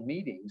high-level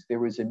meetings, there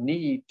was a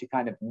need to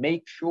kind of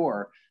make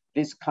sure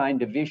this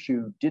kind of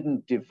issue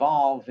didn't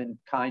devolve in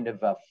kind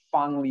of a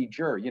Fang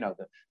Lijie,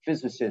 the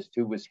physicist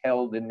who was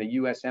held in the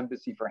US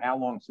Embassy for how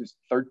long? So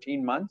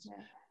 13 months?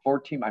 Yeah.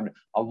 14,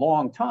 a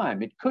long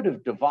time. It could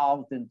have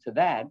devolved into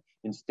that.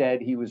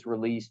 Instead, he was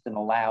released and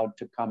allowed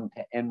to come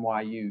to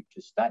NYU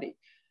to study.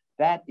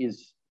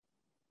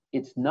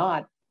 It's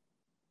not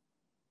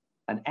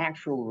an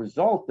actual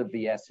result of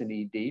the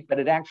SNED, but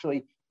it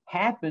actually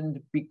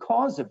happened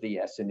because of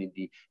the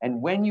SNED.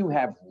 And when you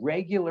have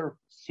regular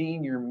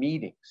senior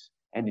meetings,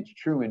 and it's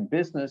true in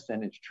business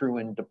and it's true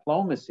in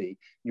diplomacy,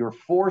 you're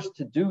forced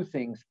to do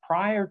things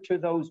prior to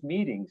those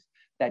meetings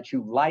that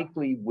you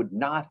likely would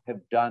not have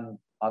done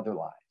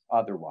otherwise.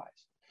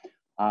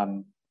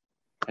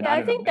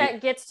 I think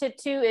that gets to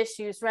two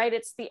issues, right?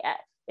 It's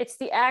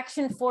the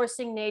action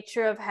forcing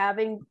nature of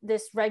having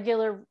this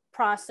regular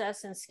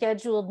process and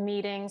scheduled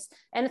meetings.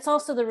 And it's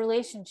also the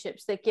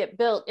relationships that get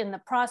built in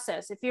the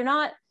process. If you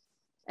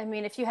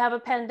have a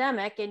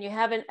pandemic and you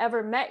haven't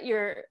ever met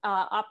your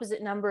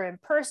opposite number in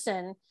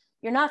person,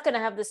 you're not going to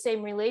have the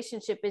same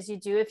relationship as you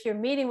do if you're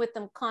meeting with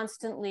them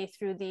constantly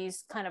through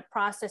these kind of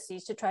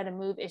processes to try to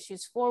move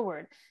issues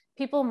forward.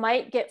 People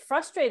might get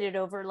frustrated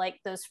over like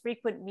those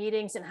frequent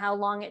meetings and how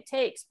long it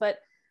takes. But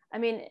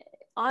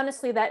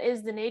honestly, that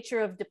is the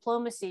nature of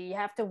diplomacy. You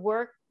have to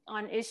work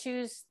on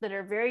issues that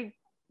are very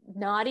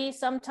knotty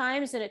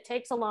sometimes, and it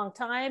takes a long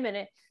time.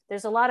 And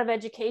there's a lot of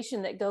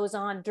education that goes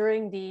on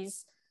during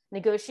these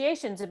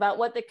negotiations about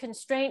what the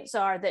constraints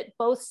are that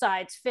both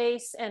sides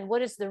face and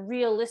what is the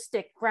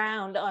realistic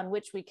ground on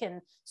which we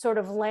can sort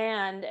of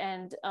land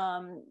and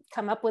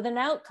come up with an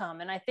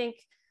outcome. And I think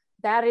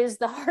that is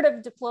the heart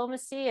of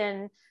diplomacy.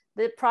 And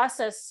the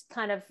process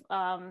kind of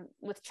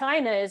with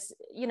China is,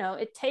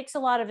 it takes a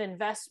lot of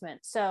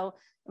investment. So,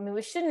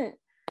 we shouldn't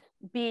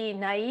be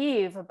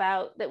naive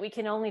about that we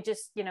can only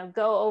just,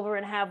 go over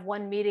and have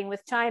one meeting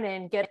with China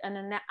and get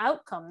an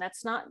outcome.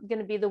 That's not going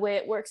to be the way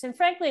it works. And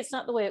frankly, it's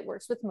not the way it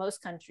works with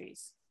most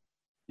countries.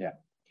 Yeah.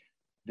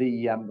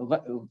 The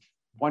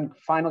one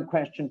final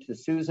question to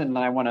Susan, and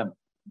I want to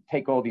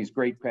take all these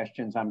great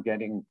questions I'm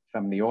getting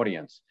from the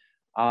audience.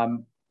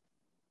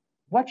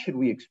 What should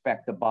we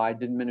expect the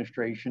Biden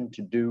administration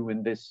to do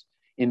in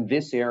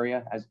this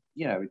area? As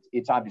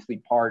it's obviously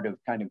part of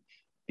kind of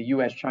the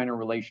U.S.-China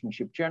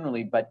relationship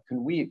generally, but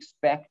can we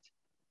expect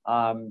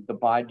the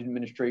Biden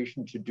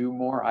administration to do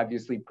more?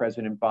 Obviously,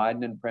 President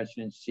Biden and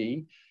President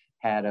Xi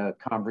had a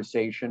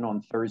conversation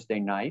on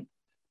Thursday night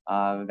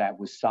that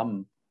was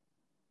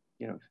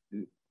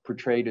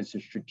portrayed as a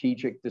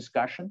strategic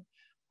discussion.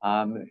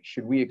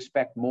 Should we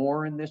expect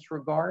more in this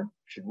regard?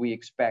 Should we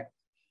expect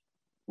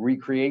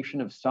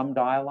recreation of some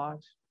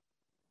dialogues?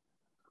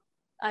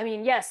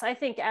 Yes, I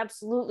think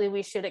absolutely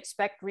we should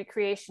expect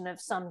recreation of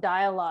some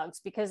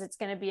dialogues because it's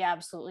going to be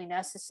absolutely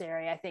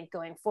necessary, I think,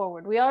 going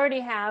forward. We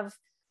already have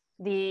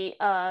the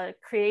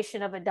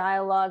creation of a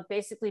dialogue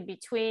basically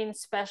between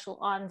special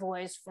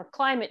envoys for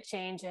climate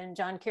change. And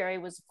John Kerry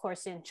was, of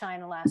course, in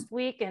China last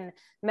week and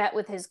met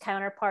with his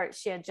counterpart,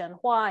 Xie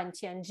Zhenhua, in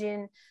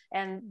Tianjin.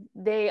 And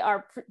they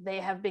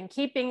have been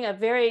keeping a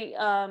very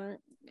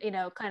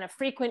kind of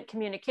frequent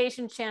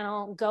communication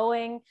channel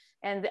going.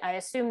 And I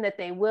assume that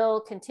they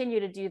will continue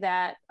to do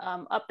that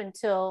up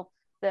until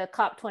the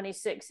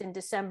COP26 in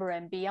December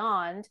and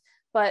beyond.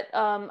 But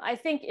I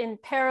think in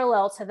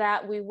parallel to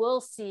that, we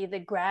will see the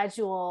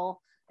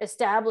gradual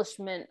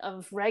establishment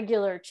of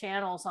regular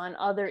channels on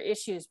other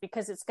issues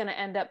because it's going to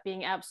end up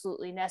being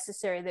absolutely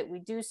necessary that we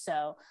do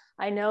so.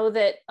 I know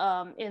that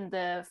in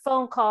the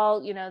phone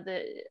call,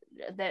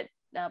 that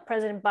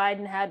President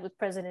Biden had with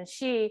President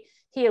Xi,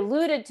 he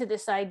alluded to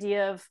this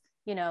idea of,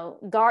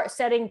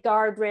 setting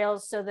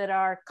guardrails so that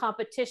our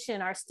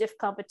stiff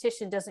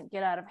competition doesn't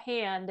get out of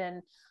hand.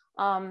 And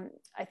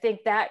I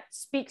think that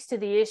speaks to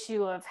the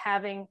issue of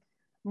having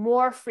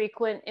more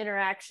frequent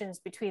interactions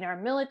between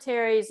our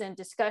militaries and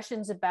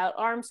discussions about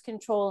arms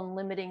control and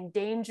limiting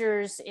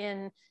dangers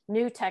in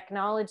new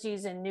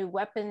technologies and new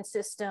weapon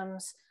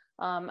systems.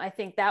 I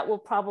think that will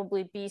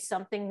probably be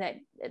something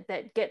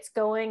that gets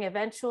going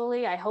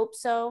eventually. I hope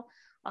so.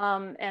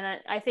 And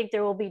I think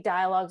there will be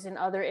dialogues in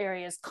other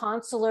areas,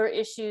 consular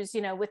issues,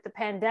 with the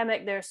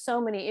pandemic, there's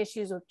so many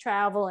issues with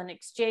travel and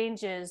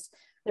exchanges.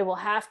 There will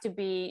have to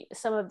be,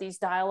 some of these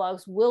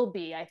dialogues will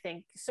be, I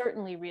think,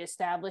 certainly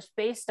reestablished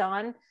based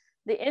on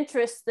the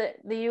interests that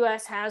the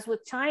US has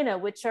with China,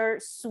 which are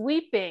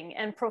sweeping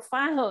and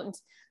profound.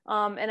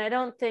 And I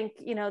don't think,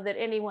 that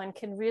anyone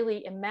can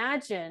really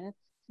imagine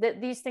that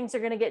these things are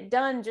going to get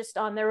done just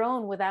on their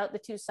own without the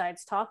two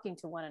sides talking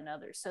to one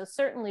another. So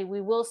certainly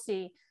we will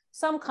see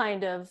some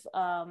kind of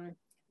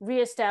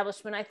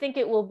reestablishment. I think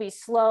it will be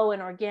slow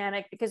and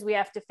organic because we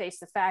have to face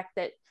the fact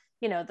that,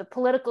 the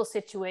political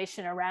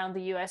situation around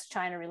the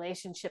US-China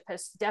relationship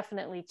has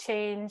definitely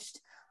changed,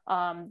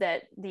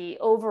 that the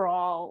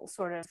overall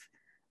sort of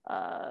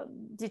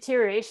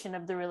deterioration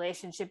of the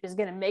relationship is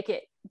going to make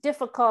it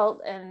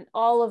difficult. And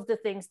all of the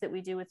things that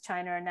we do with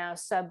China are now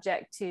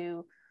subject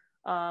to,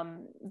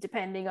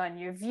 depending on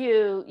your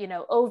view,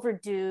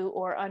 overdue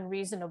or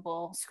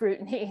unreasonable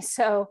scrutiny.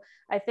 So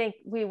I think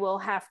we will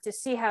have to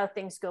see how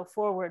things go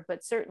forward,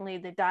 but certainly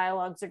the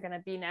dialogues are going to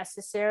be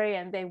necessary,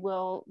 and they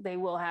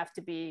will have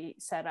to be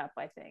set up,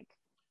 I think.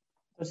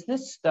 Does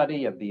this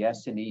study of the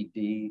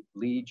SNED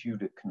lead you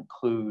to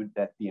conclude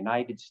that the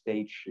United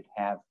States should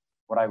have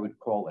what I would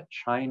call a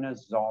China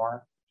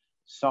czar,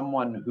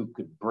 someone who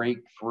could break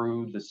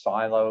through the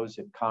silos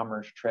at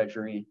Commerce,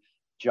 Treasury,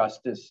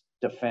 Justice,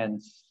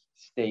 Defense,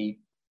 State,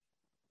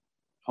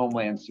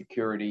 Homeland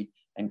Security,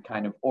 and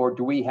or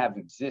do we have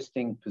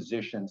existing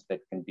positions that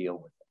can deal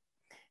with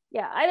it?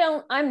 Yeah,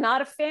 I'm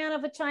not a fan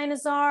of a China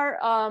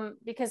czar,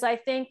 because I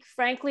think,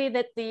 frankly,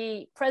 that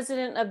the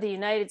president of the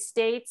United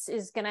States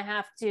is going to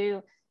have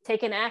to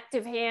take an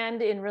active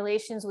hand in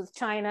relations with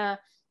China.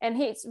 And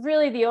he's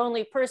really the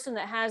only person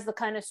that has the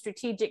kind of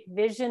strategic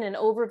vision and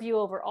overview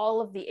over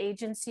all of the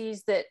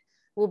agencies that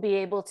will be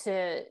able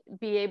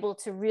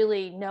to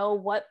really know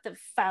what the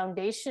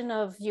foundation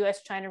of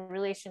US-China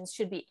relations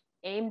should be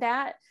aimed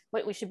at,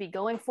 what we should be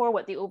going for,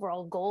 what the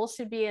overall goal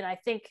should be. And I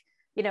think,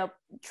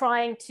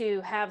 trying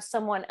to have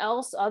someone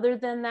else other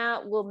than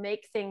that will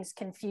make things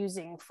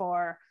confusing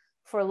for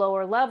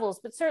lower levels.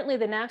 But certainly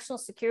the National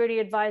Security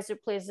Advisor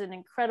plays an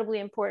incredibly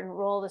important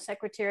role, the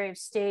Secretary of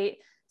State,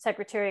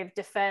 Secretary of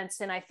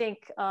Defense. And I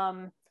think,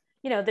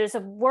 there's a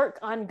work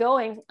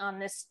ongoing on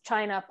this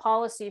China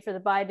policy for the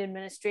Biden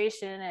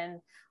administration,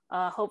 and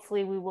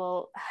hopefully we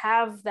will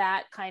have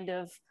that kind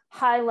of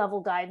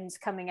high-level guidance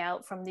coming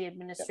out from the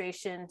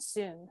administration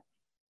soon.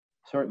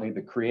 Certainly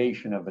the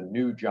creation of a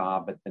new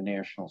job at the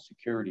National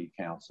Security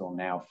Council,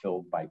 now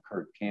filled by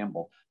Kurt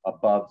Campbell,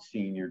 above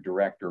Senior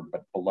Director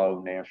but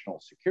below National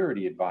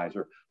Security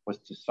Advisor, was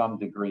to some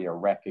degree a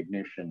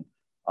recognition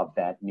of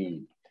that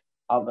need.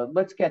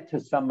 Let's get to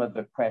some of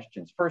the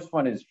questions. First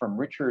one is from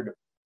Richard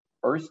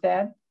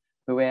Erstad,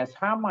 who asks,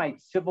 how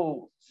might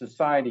civil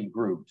society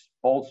groups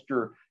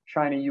bolster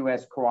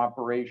China-US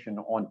cooperation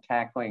on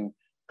tackling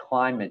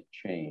climate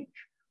change?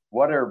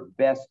 What are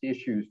best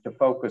issues to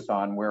focus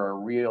on where a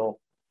real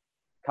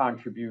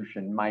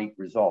contribution might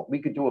result? We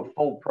could do a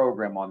full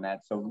program on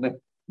that, so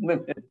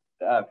limit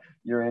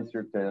your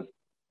answer to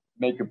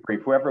make it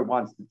brief. Whoever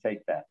wants to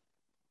take that.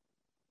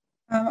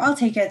 I'll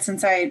take it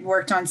since I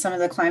worked on some of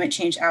the climate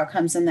change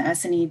outcomes in the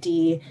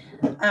SNED.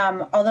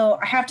 Although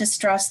I have to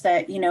stress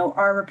that,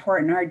 our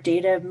report and our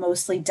data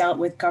mostly dealt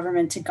with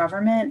government to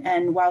government.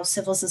 And while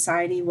civil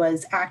society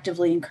was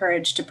actively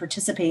encouraged to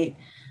participate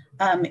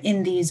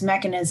in these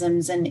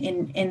mechanisms and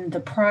in the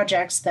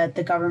projects that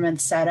the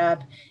government set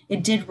up,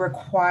 it did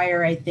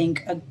require, I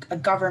think, a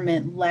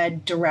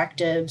government-led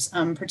directives,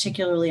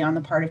 particularly on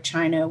the part of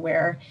China,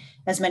 where,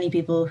 as many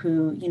people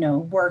who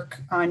work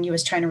on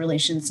U.S.-China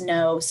relations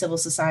know, civil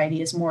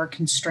society is more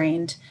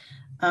constrained,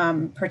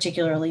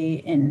 particularly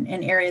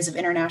in areas of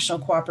international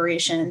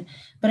cooperation.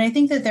 But I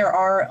think that there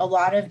are a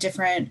lot of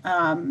different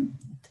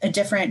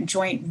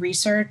joint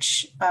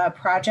research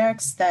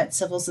projects that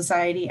civil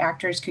society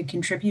actors could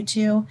contribute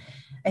to.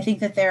 I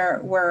think that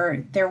there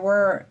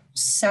were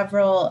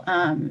several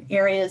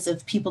areas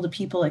of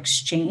people-to-people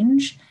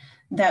exchange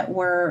that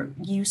were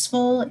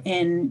useful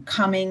in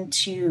coming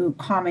to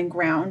common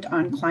ground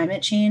on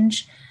climate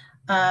change.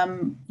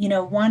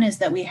 One is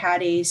that we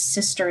had a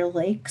Sister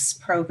Lakes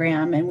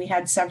program, and we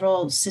had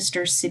several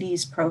Sister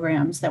Cities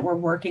programs that were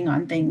working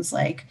on things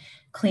like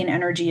clean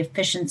energy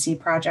efficiency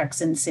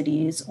projects in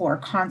cities or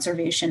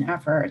conservation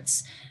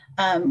efforts.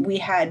 We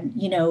had,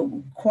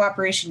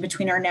 cooperation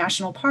between our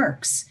national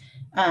parks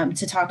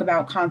to talk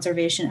about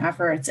conservation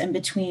efforts, and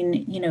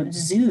between,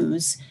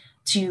 zoos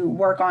to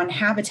work on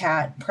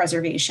habitat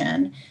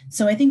preservation.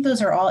 So I think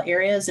those are all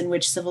areas in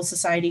which civil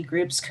society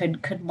groups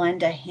could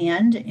lend a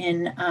hand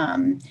in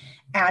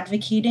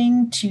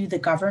advocating to the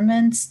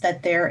governments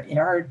that there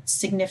are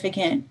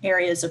significant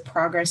areas of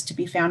progress to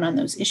be found on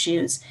those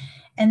issues.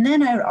 And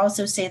then I would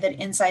also say that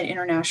inside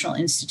international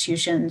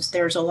institutions,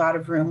 there's a lot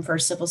of room for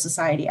civil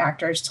society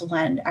actors to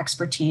lend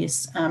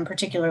expertise,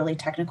 particularly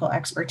technical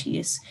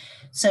expertise.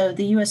 So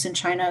the US and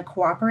China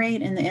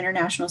cooperate in the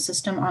international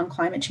system on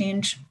climate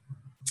change,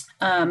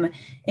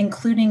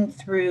 including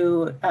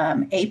through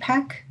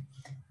APEC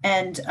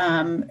and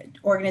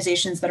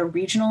organizations that are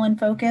regional in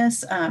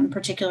focus,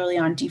 particularly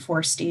on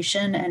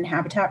deforestation and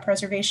habitat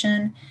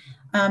preservation.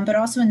 But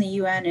also in the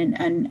UN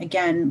and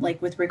again,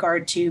 like with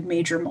regard to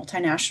major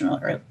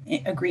multinational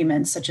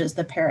agreements such as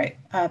the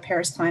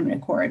Paris Climate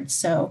Accord.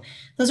 So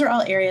those are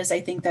all areas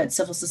I think that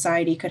civil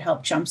society could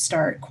help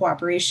jumpstart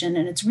cooperation.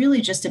 And it's really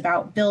just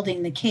about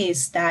building the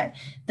case that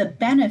the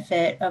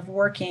benefit of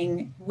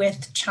working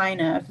with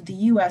China, the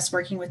US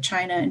working with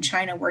China and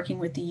China working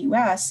with the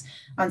US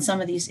on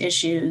some of these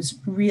issues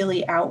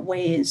really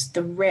outweighs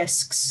the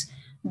risks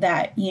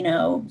that, you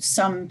know,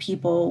 some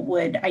people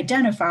would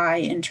identify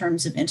in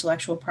terms of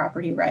intellectual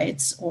property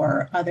rights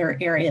or other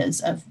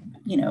areas of,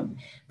 you know,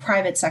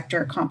 private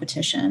sector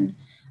competition.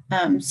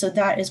 So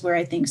that is where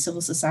I think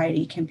civil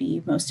society can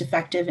be most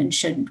effective and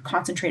should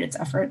concentrate its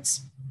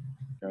efforts.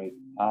 Great.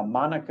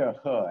 Monica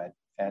Hood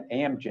at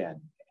Amgen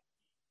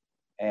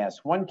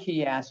asks, one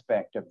key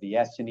aspect of the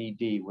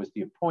SNED was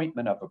the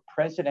appointment of a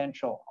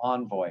presidential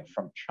envoy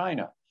from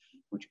China,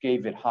 which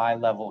gave it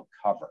high-level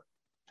cover.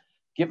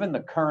 Given the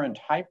current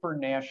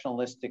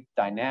hyper-nationalistic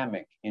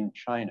dynamic in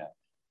China,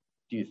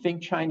 do you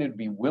think China would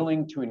be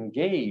willing to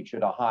engage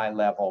at a high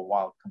level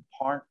while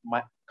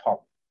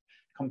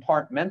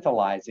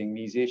compartmentalizing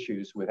these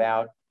issues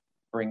without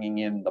bringing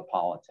in the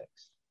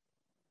politics?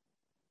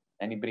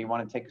 Anybody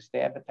want to take a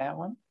stab at that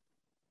one?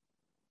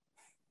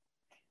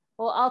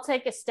 Well, I'll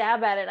take a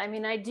stab at it. I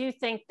mean, I do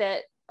think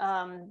that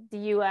the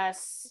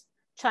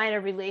US-China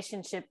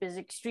relationship is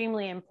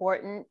extremely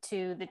important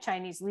to the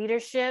Chinese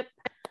leadership.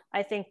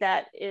 I think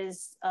that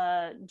is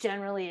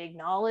generally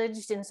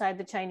acknowledged inside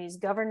the Chinese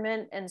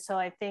government. And so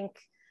I think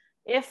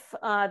if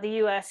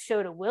the US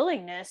showed a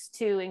willingness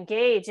to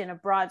engage in a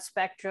broad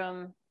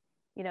spectrum,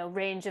 you know,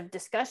 range of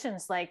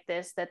discussions like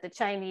this, that the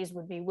Chinese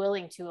would be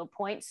willing to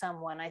appoint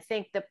someone. I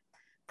think the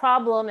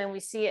problem, and we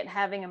see it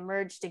having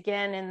emerged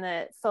again in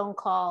the phone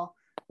call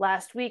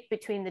last week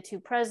between the two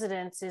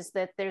presidents, is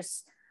that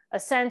there's a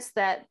sense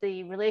that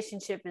the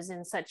relationship is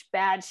in such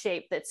bad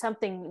shape that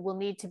something will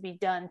need to be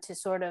done to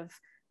sort of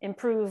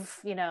improve,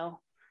 you know,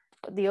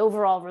 the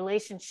overall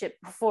relationship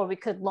before we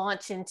could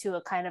launch into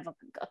a kind of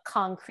a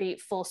concrete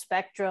full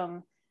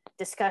spectrum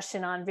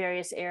discussion on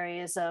various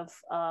areas of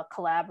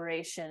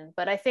collaboration.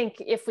 But I think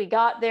if we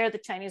got there, the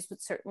Chinese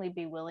would certainly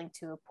be willing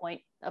to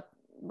appoint a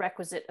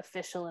requisite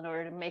official in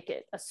order to make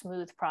it a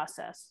smooth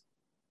process.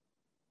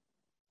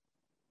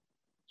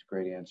 That's a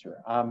great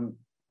answer.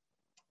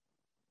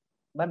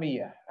 Let me,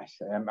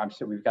 I'm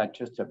sorry, we've got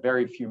just a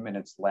very few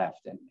minutes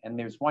left. And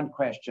there's one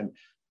question.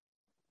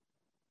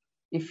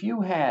 If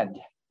you had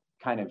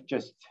kind of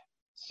just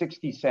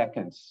 60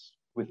 seconds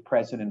with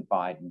President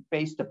Biden,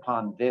 based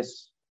upon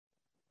this,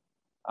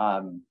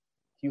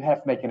 you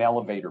have to make an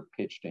elevator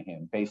pitch to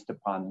him based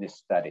upon this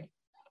study.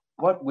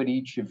 What would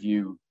each of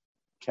you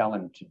tell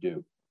him to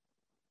do?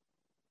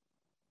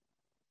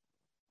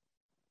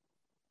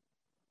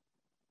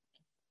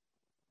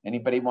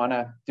 Anybody want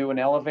to do an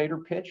elevator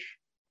pitch?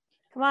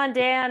 Come on,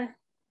 Dan.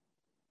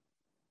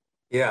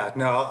 Yeah,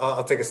 no,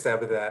 I'll take a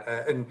stab at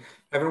that. And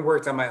I haven't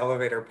worked on my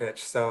elevator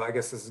pitch, so I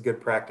guess this is good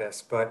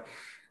practice. But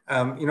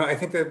you know, I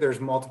think that there's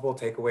multiple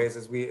takeaways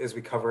as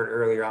we covered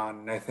earlier on.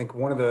 And I think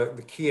one of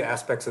the key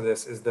aspects of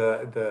this is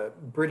the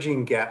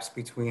bridging gaps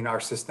between our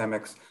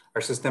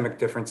systemic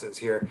differences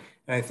here.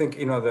 And I think,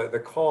 you know, the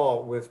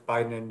call with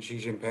Biden and Xi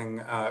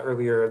Jinping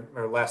earlier,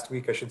 or last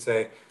week, I should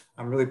say,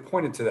 really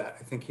pointed to that.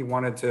 I think he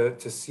wanted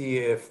to see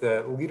if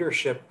the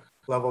leadership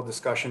level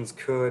discussions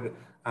could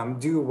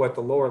do what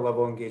the lower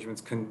level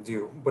engagements couldn't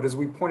do. But as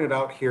we pointed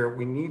out here,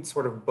 we need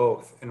sort of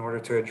both in order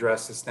to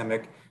address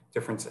systemic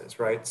differences,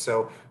 right?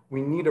 So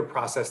we need a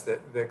process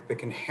that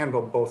can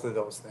handle both of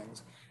those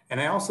things. And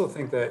I also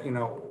think that, you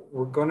know,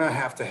 we're gonna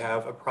have to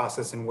have a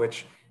process in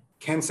which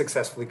can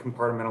successfully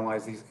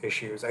compartmentalize these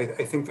issues. I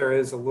think there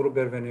is a little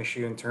bit of an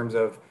issue in terms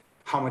of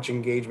how much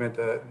engagement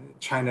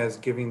China is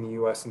giving the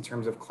US in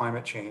terms of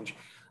climate change.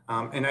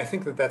 And I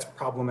think that that's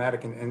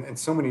problematic in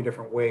so many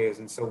different ways.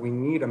 And so we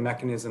need a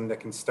mechanism that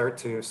can start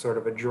to sort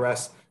of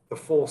address the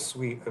full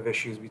suite of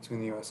issues between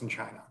the US and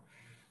China.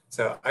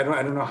 So I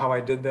don't know how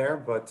I did there,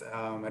 but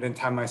I didn't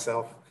time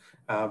myself,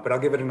 but I'll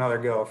give it another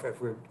go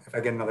if I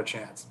get another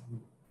chance.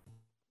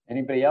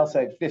 Anybody else?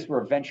 If this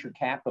were venture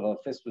capital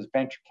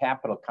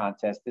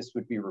contest, this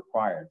would be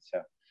required.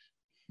 So,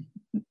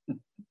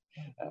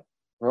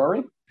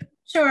 Rory?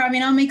 Sure. I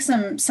mean, I'll make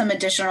some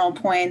additional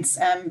points.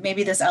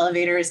 Maybe this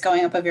elevator is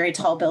going up a very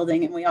tall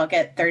building and we all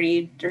get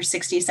 30 or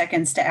 60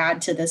 seconds to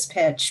add to this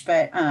pitch.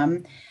 But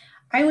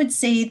I would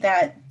say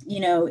that, you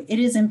know, it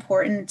is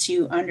important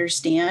to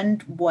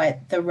understand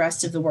what the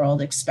rest of the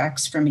world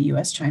expects from a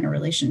US-China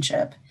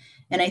relationship.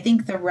 And I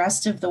think the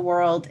rest of the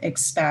world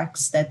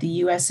expects that the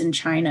US and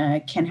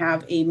China can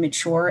have a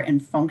mature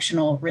and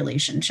functional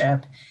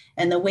relationship.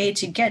 And the way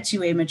to get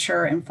to a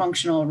mature and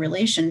functional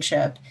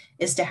relationship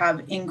is to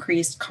have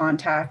increased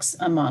contacts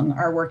among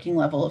our working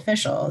level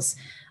officials.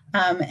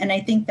 And I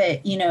think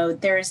that,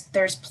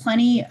 there's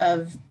plenty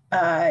of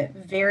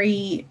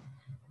very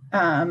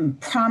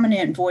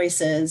prominent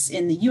voices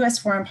in the US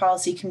foreign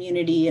policy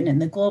community and in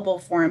the global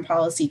foreign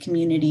policy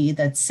community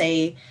that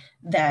say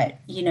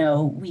that,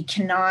 we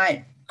cannot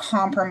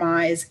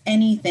compromise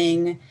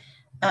anything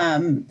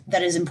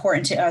that is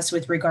important to us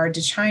with regard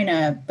to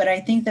China. But I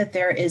think that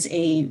there is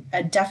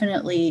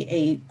definitely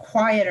a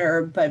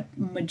quieter but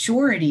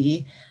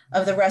majority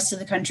of the rest of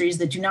the countries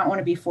that do not want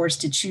to be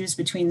forced to choose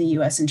between the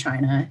US and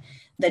China,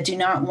 that do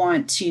not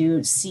want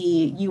to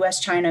see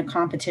US-China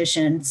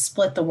competition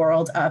split the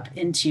world up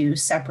into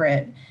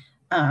separate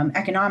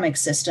economic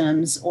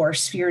systems or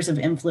spheres of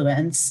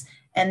influence,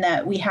 and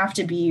that we have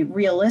to be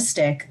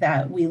realistic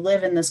that we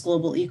live in this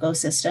global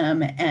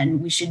ecosystem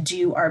and we should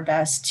do our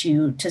best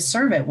to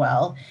serve it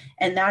well.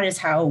 And that is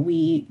how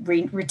we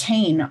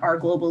retain our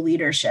global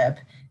leadership,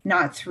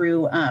 not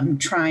through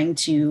trying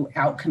to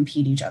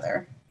outcompete each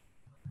other.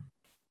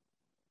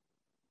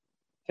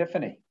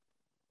 Tiffany.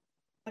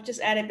 I'll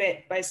just add a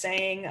bit by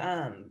saying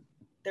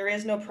there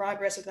is no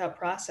progress without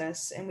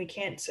process, and we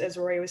can't, as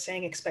Rory was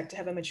saying, expect to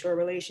have a mature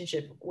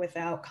relationship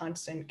without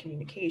constant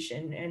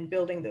communication and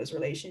building those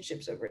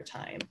relationships over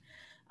time.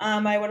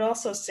 I would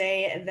also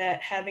say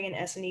that having an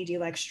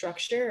SNED-like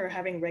structure or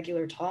having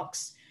regular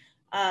talks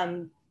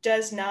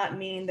does not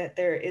mean that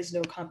there is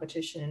no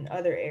competition in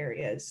other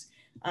areas.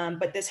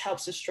 But this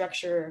helps to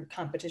structure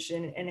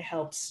competition and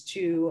helps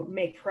to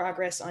make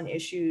progress on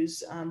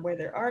issues where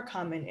there are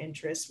common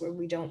interests, where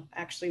we don't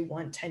actually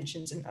want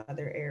tensions in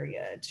other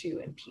area to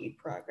impede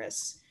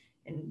progress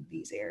in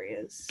these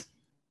areas.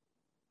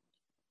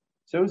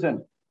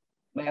 Susan,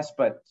 last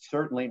but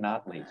certainly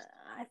not least.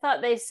 I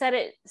thought they said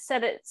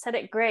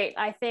it great.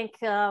 I think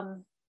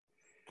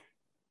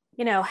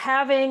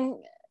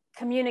having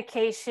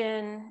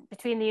communication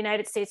between the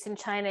United States and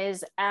China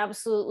is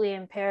absolutely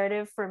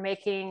imperative for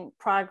making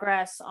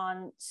progress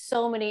on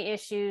so many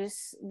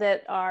issues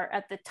that are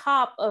at the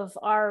top of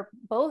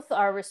both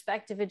our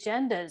respective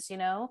agendas,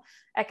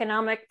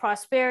 economic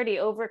prosperity,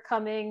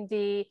 overcoming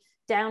the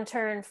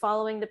downturn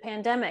following the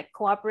pandemic,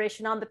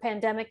 cooperation on the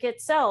pandemic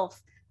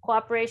itself,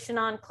 cooperation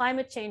on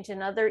climate change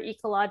and other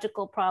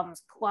ecological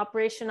problems,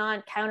 cooperation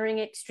on countering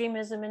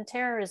extremism and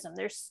terrorism.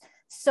 There's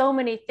so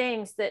many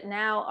things that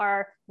now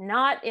are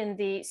not in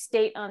the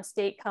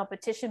state-on-state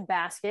competition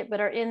basket, but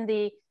are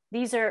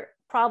these are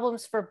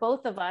problems for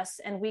both of us,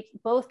 and we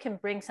both can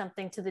bring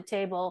something to the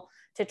table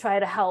to try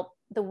to help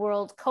the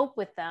world cope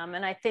with them.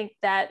 And I think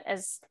that,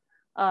 as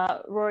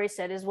Rory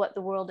said, is what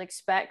the world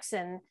expects.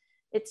 And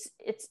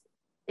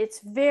it's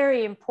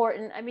very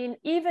important. I mean,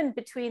 even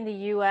between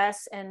the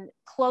US and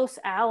close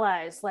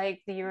allies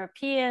like the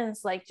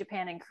Europeans, like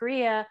Japan and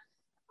Korea,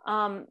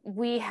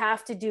 we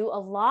have to do a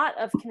lot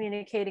of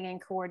communicating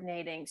and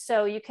coordinating.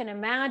 So you can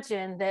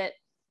imagine that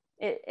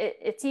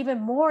it's even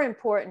more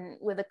important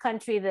with a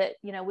country that,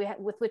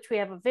 with which we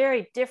have a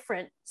very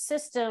different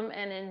system,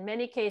 and in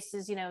many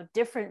cases,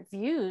 different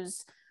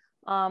views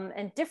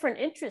and different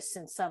interests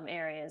in some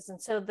areas.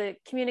 And so the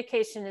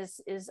communication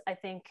is I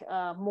think,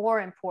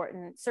 more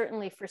important,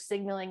 certainly for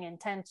signaling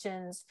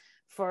intentions,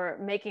 for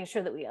making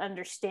sure that we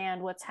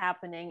understand what's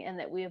happening and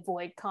that we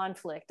avoid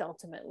conflict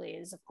ultimately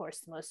is, of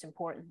course, the most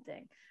important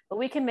thing. But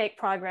we can make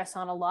progress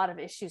on a lot of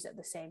issues at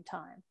the same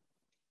time.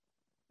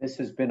 This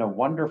has been a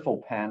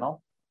wonderful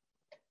panel.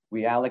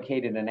 We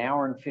allocated an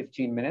hour and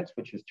 15 minutes,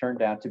 which has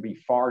turned out to be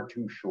far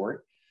too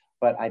short.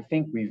 But I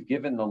think we've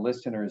given the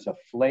listeners a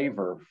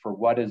flavor for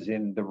what is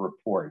in the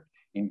report,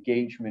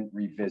 Engagement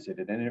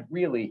Revisited. And it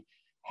really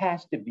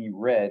has to be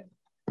read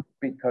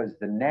because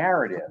the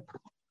narrative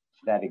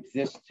that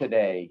exists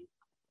today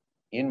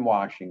in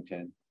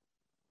Washington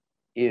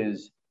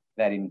is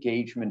that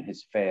engagement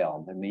has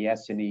failed and the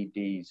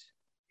SNEDs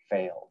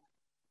failed.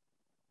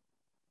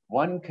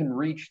 One can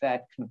reach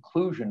that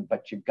conclusion,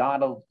 but you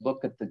gotta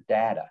look at the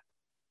data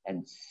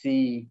and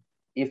see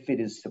if it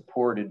is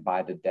supported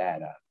by the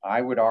data.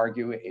 I would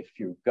argue if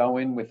you go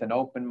in with an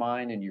open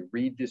mind and you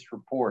read this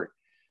report,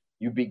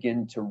 you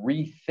begin to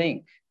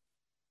rethink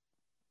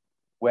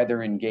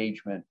whether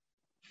engagement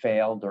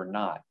failed or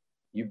not.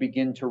 You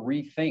begin to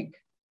rethink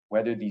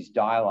whether these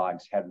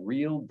dialogues had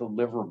real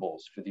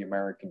deliverables for the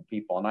American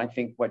people. And I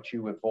think what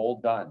you have all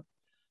done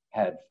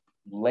have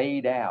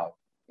laid out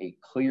a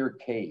clear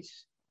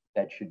case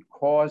that should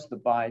cause the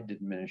Biden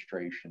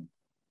administration,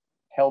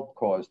 help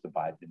cause the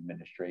Biden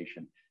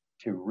administration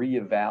to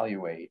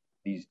reevaluate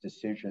these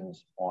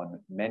decisions on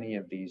many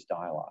of these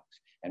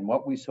dialogues. And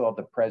what we saw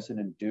the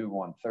president do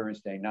on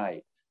Thursday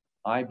night,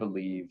 I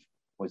believe,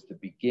 was the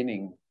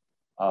beginning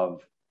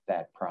of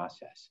that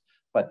process.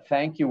 But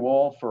thank you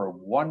all for a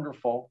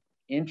wonderful,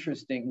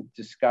 interesting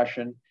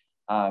discussion.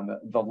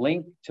 The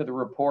link to the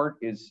report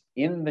is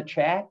in the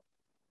chat.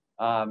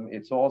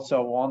 It's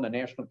also on the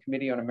National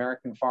Committee on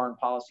American Foreign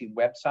Policy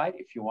website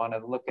if you want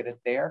to look at it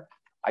there.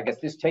 I guess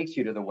this takes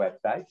you to the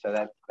website, so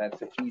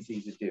that's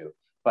easy to do.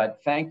 But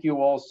thank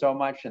you all so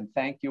much, and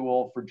thank you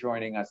all for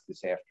joining us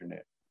this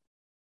afternoon.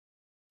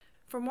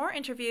 For more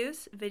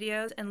interviews,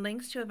 videos, and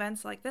links to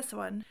events like this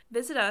one,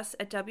 visit us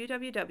at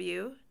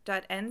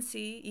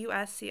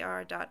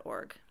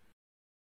www.ncuscr.org.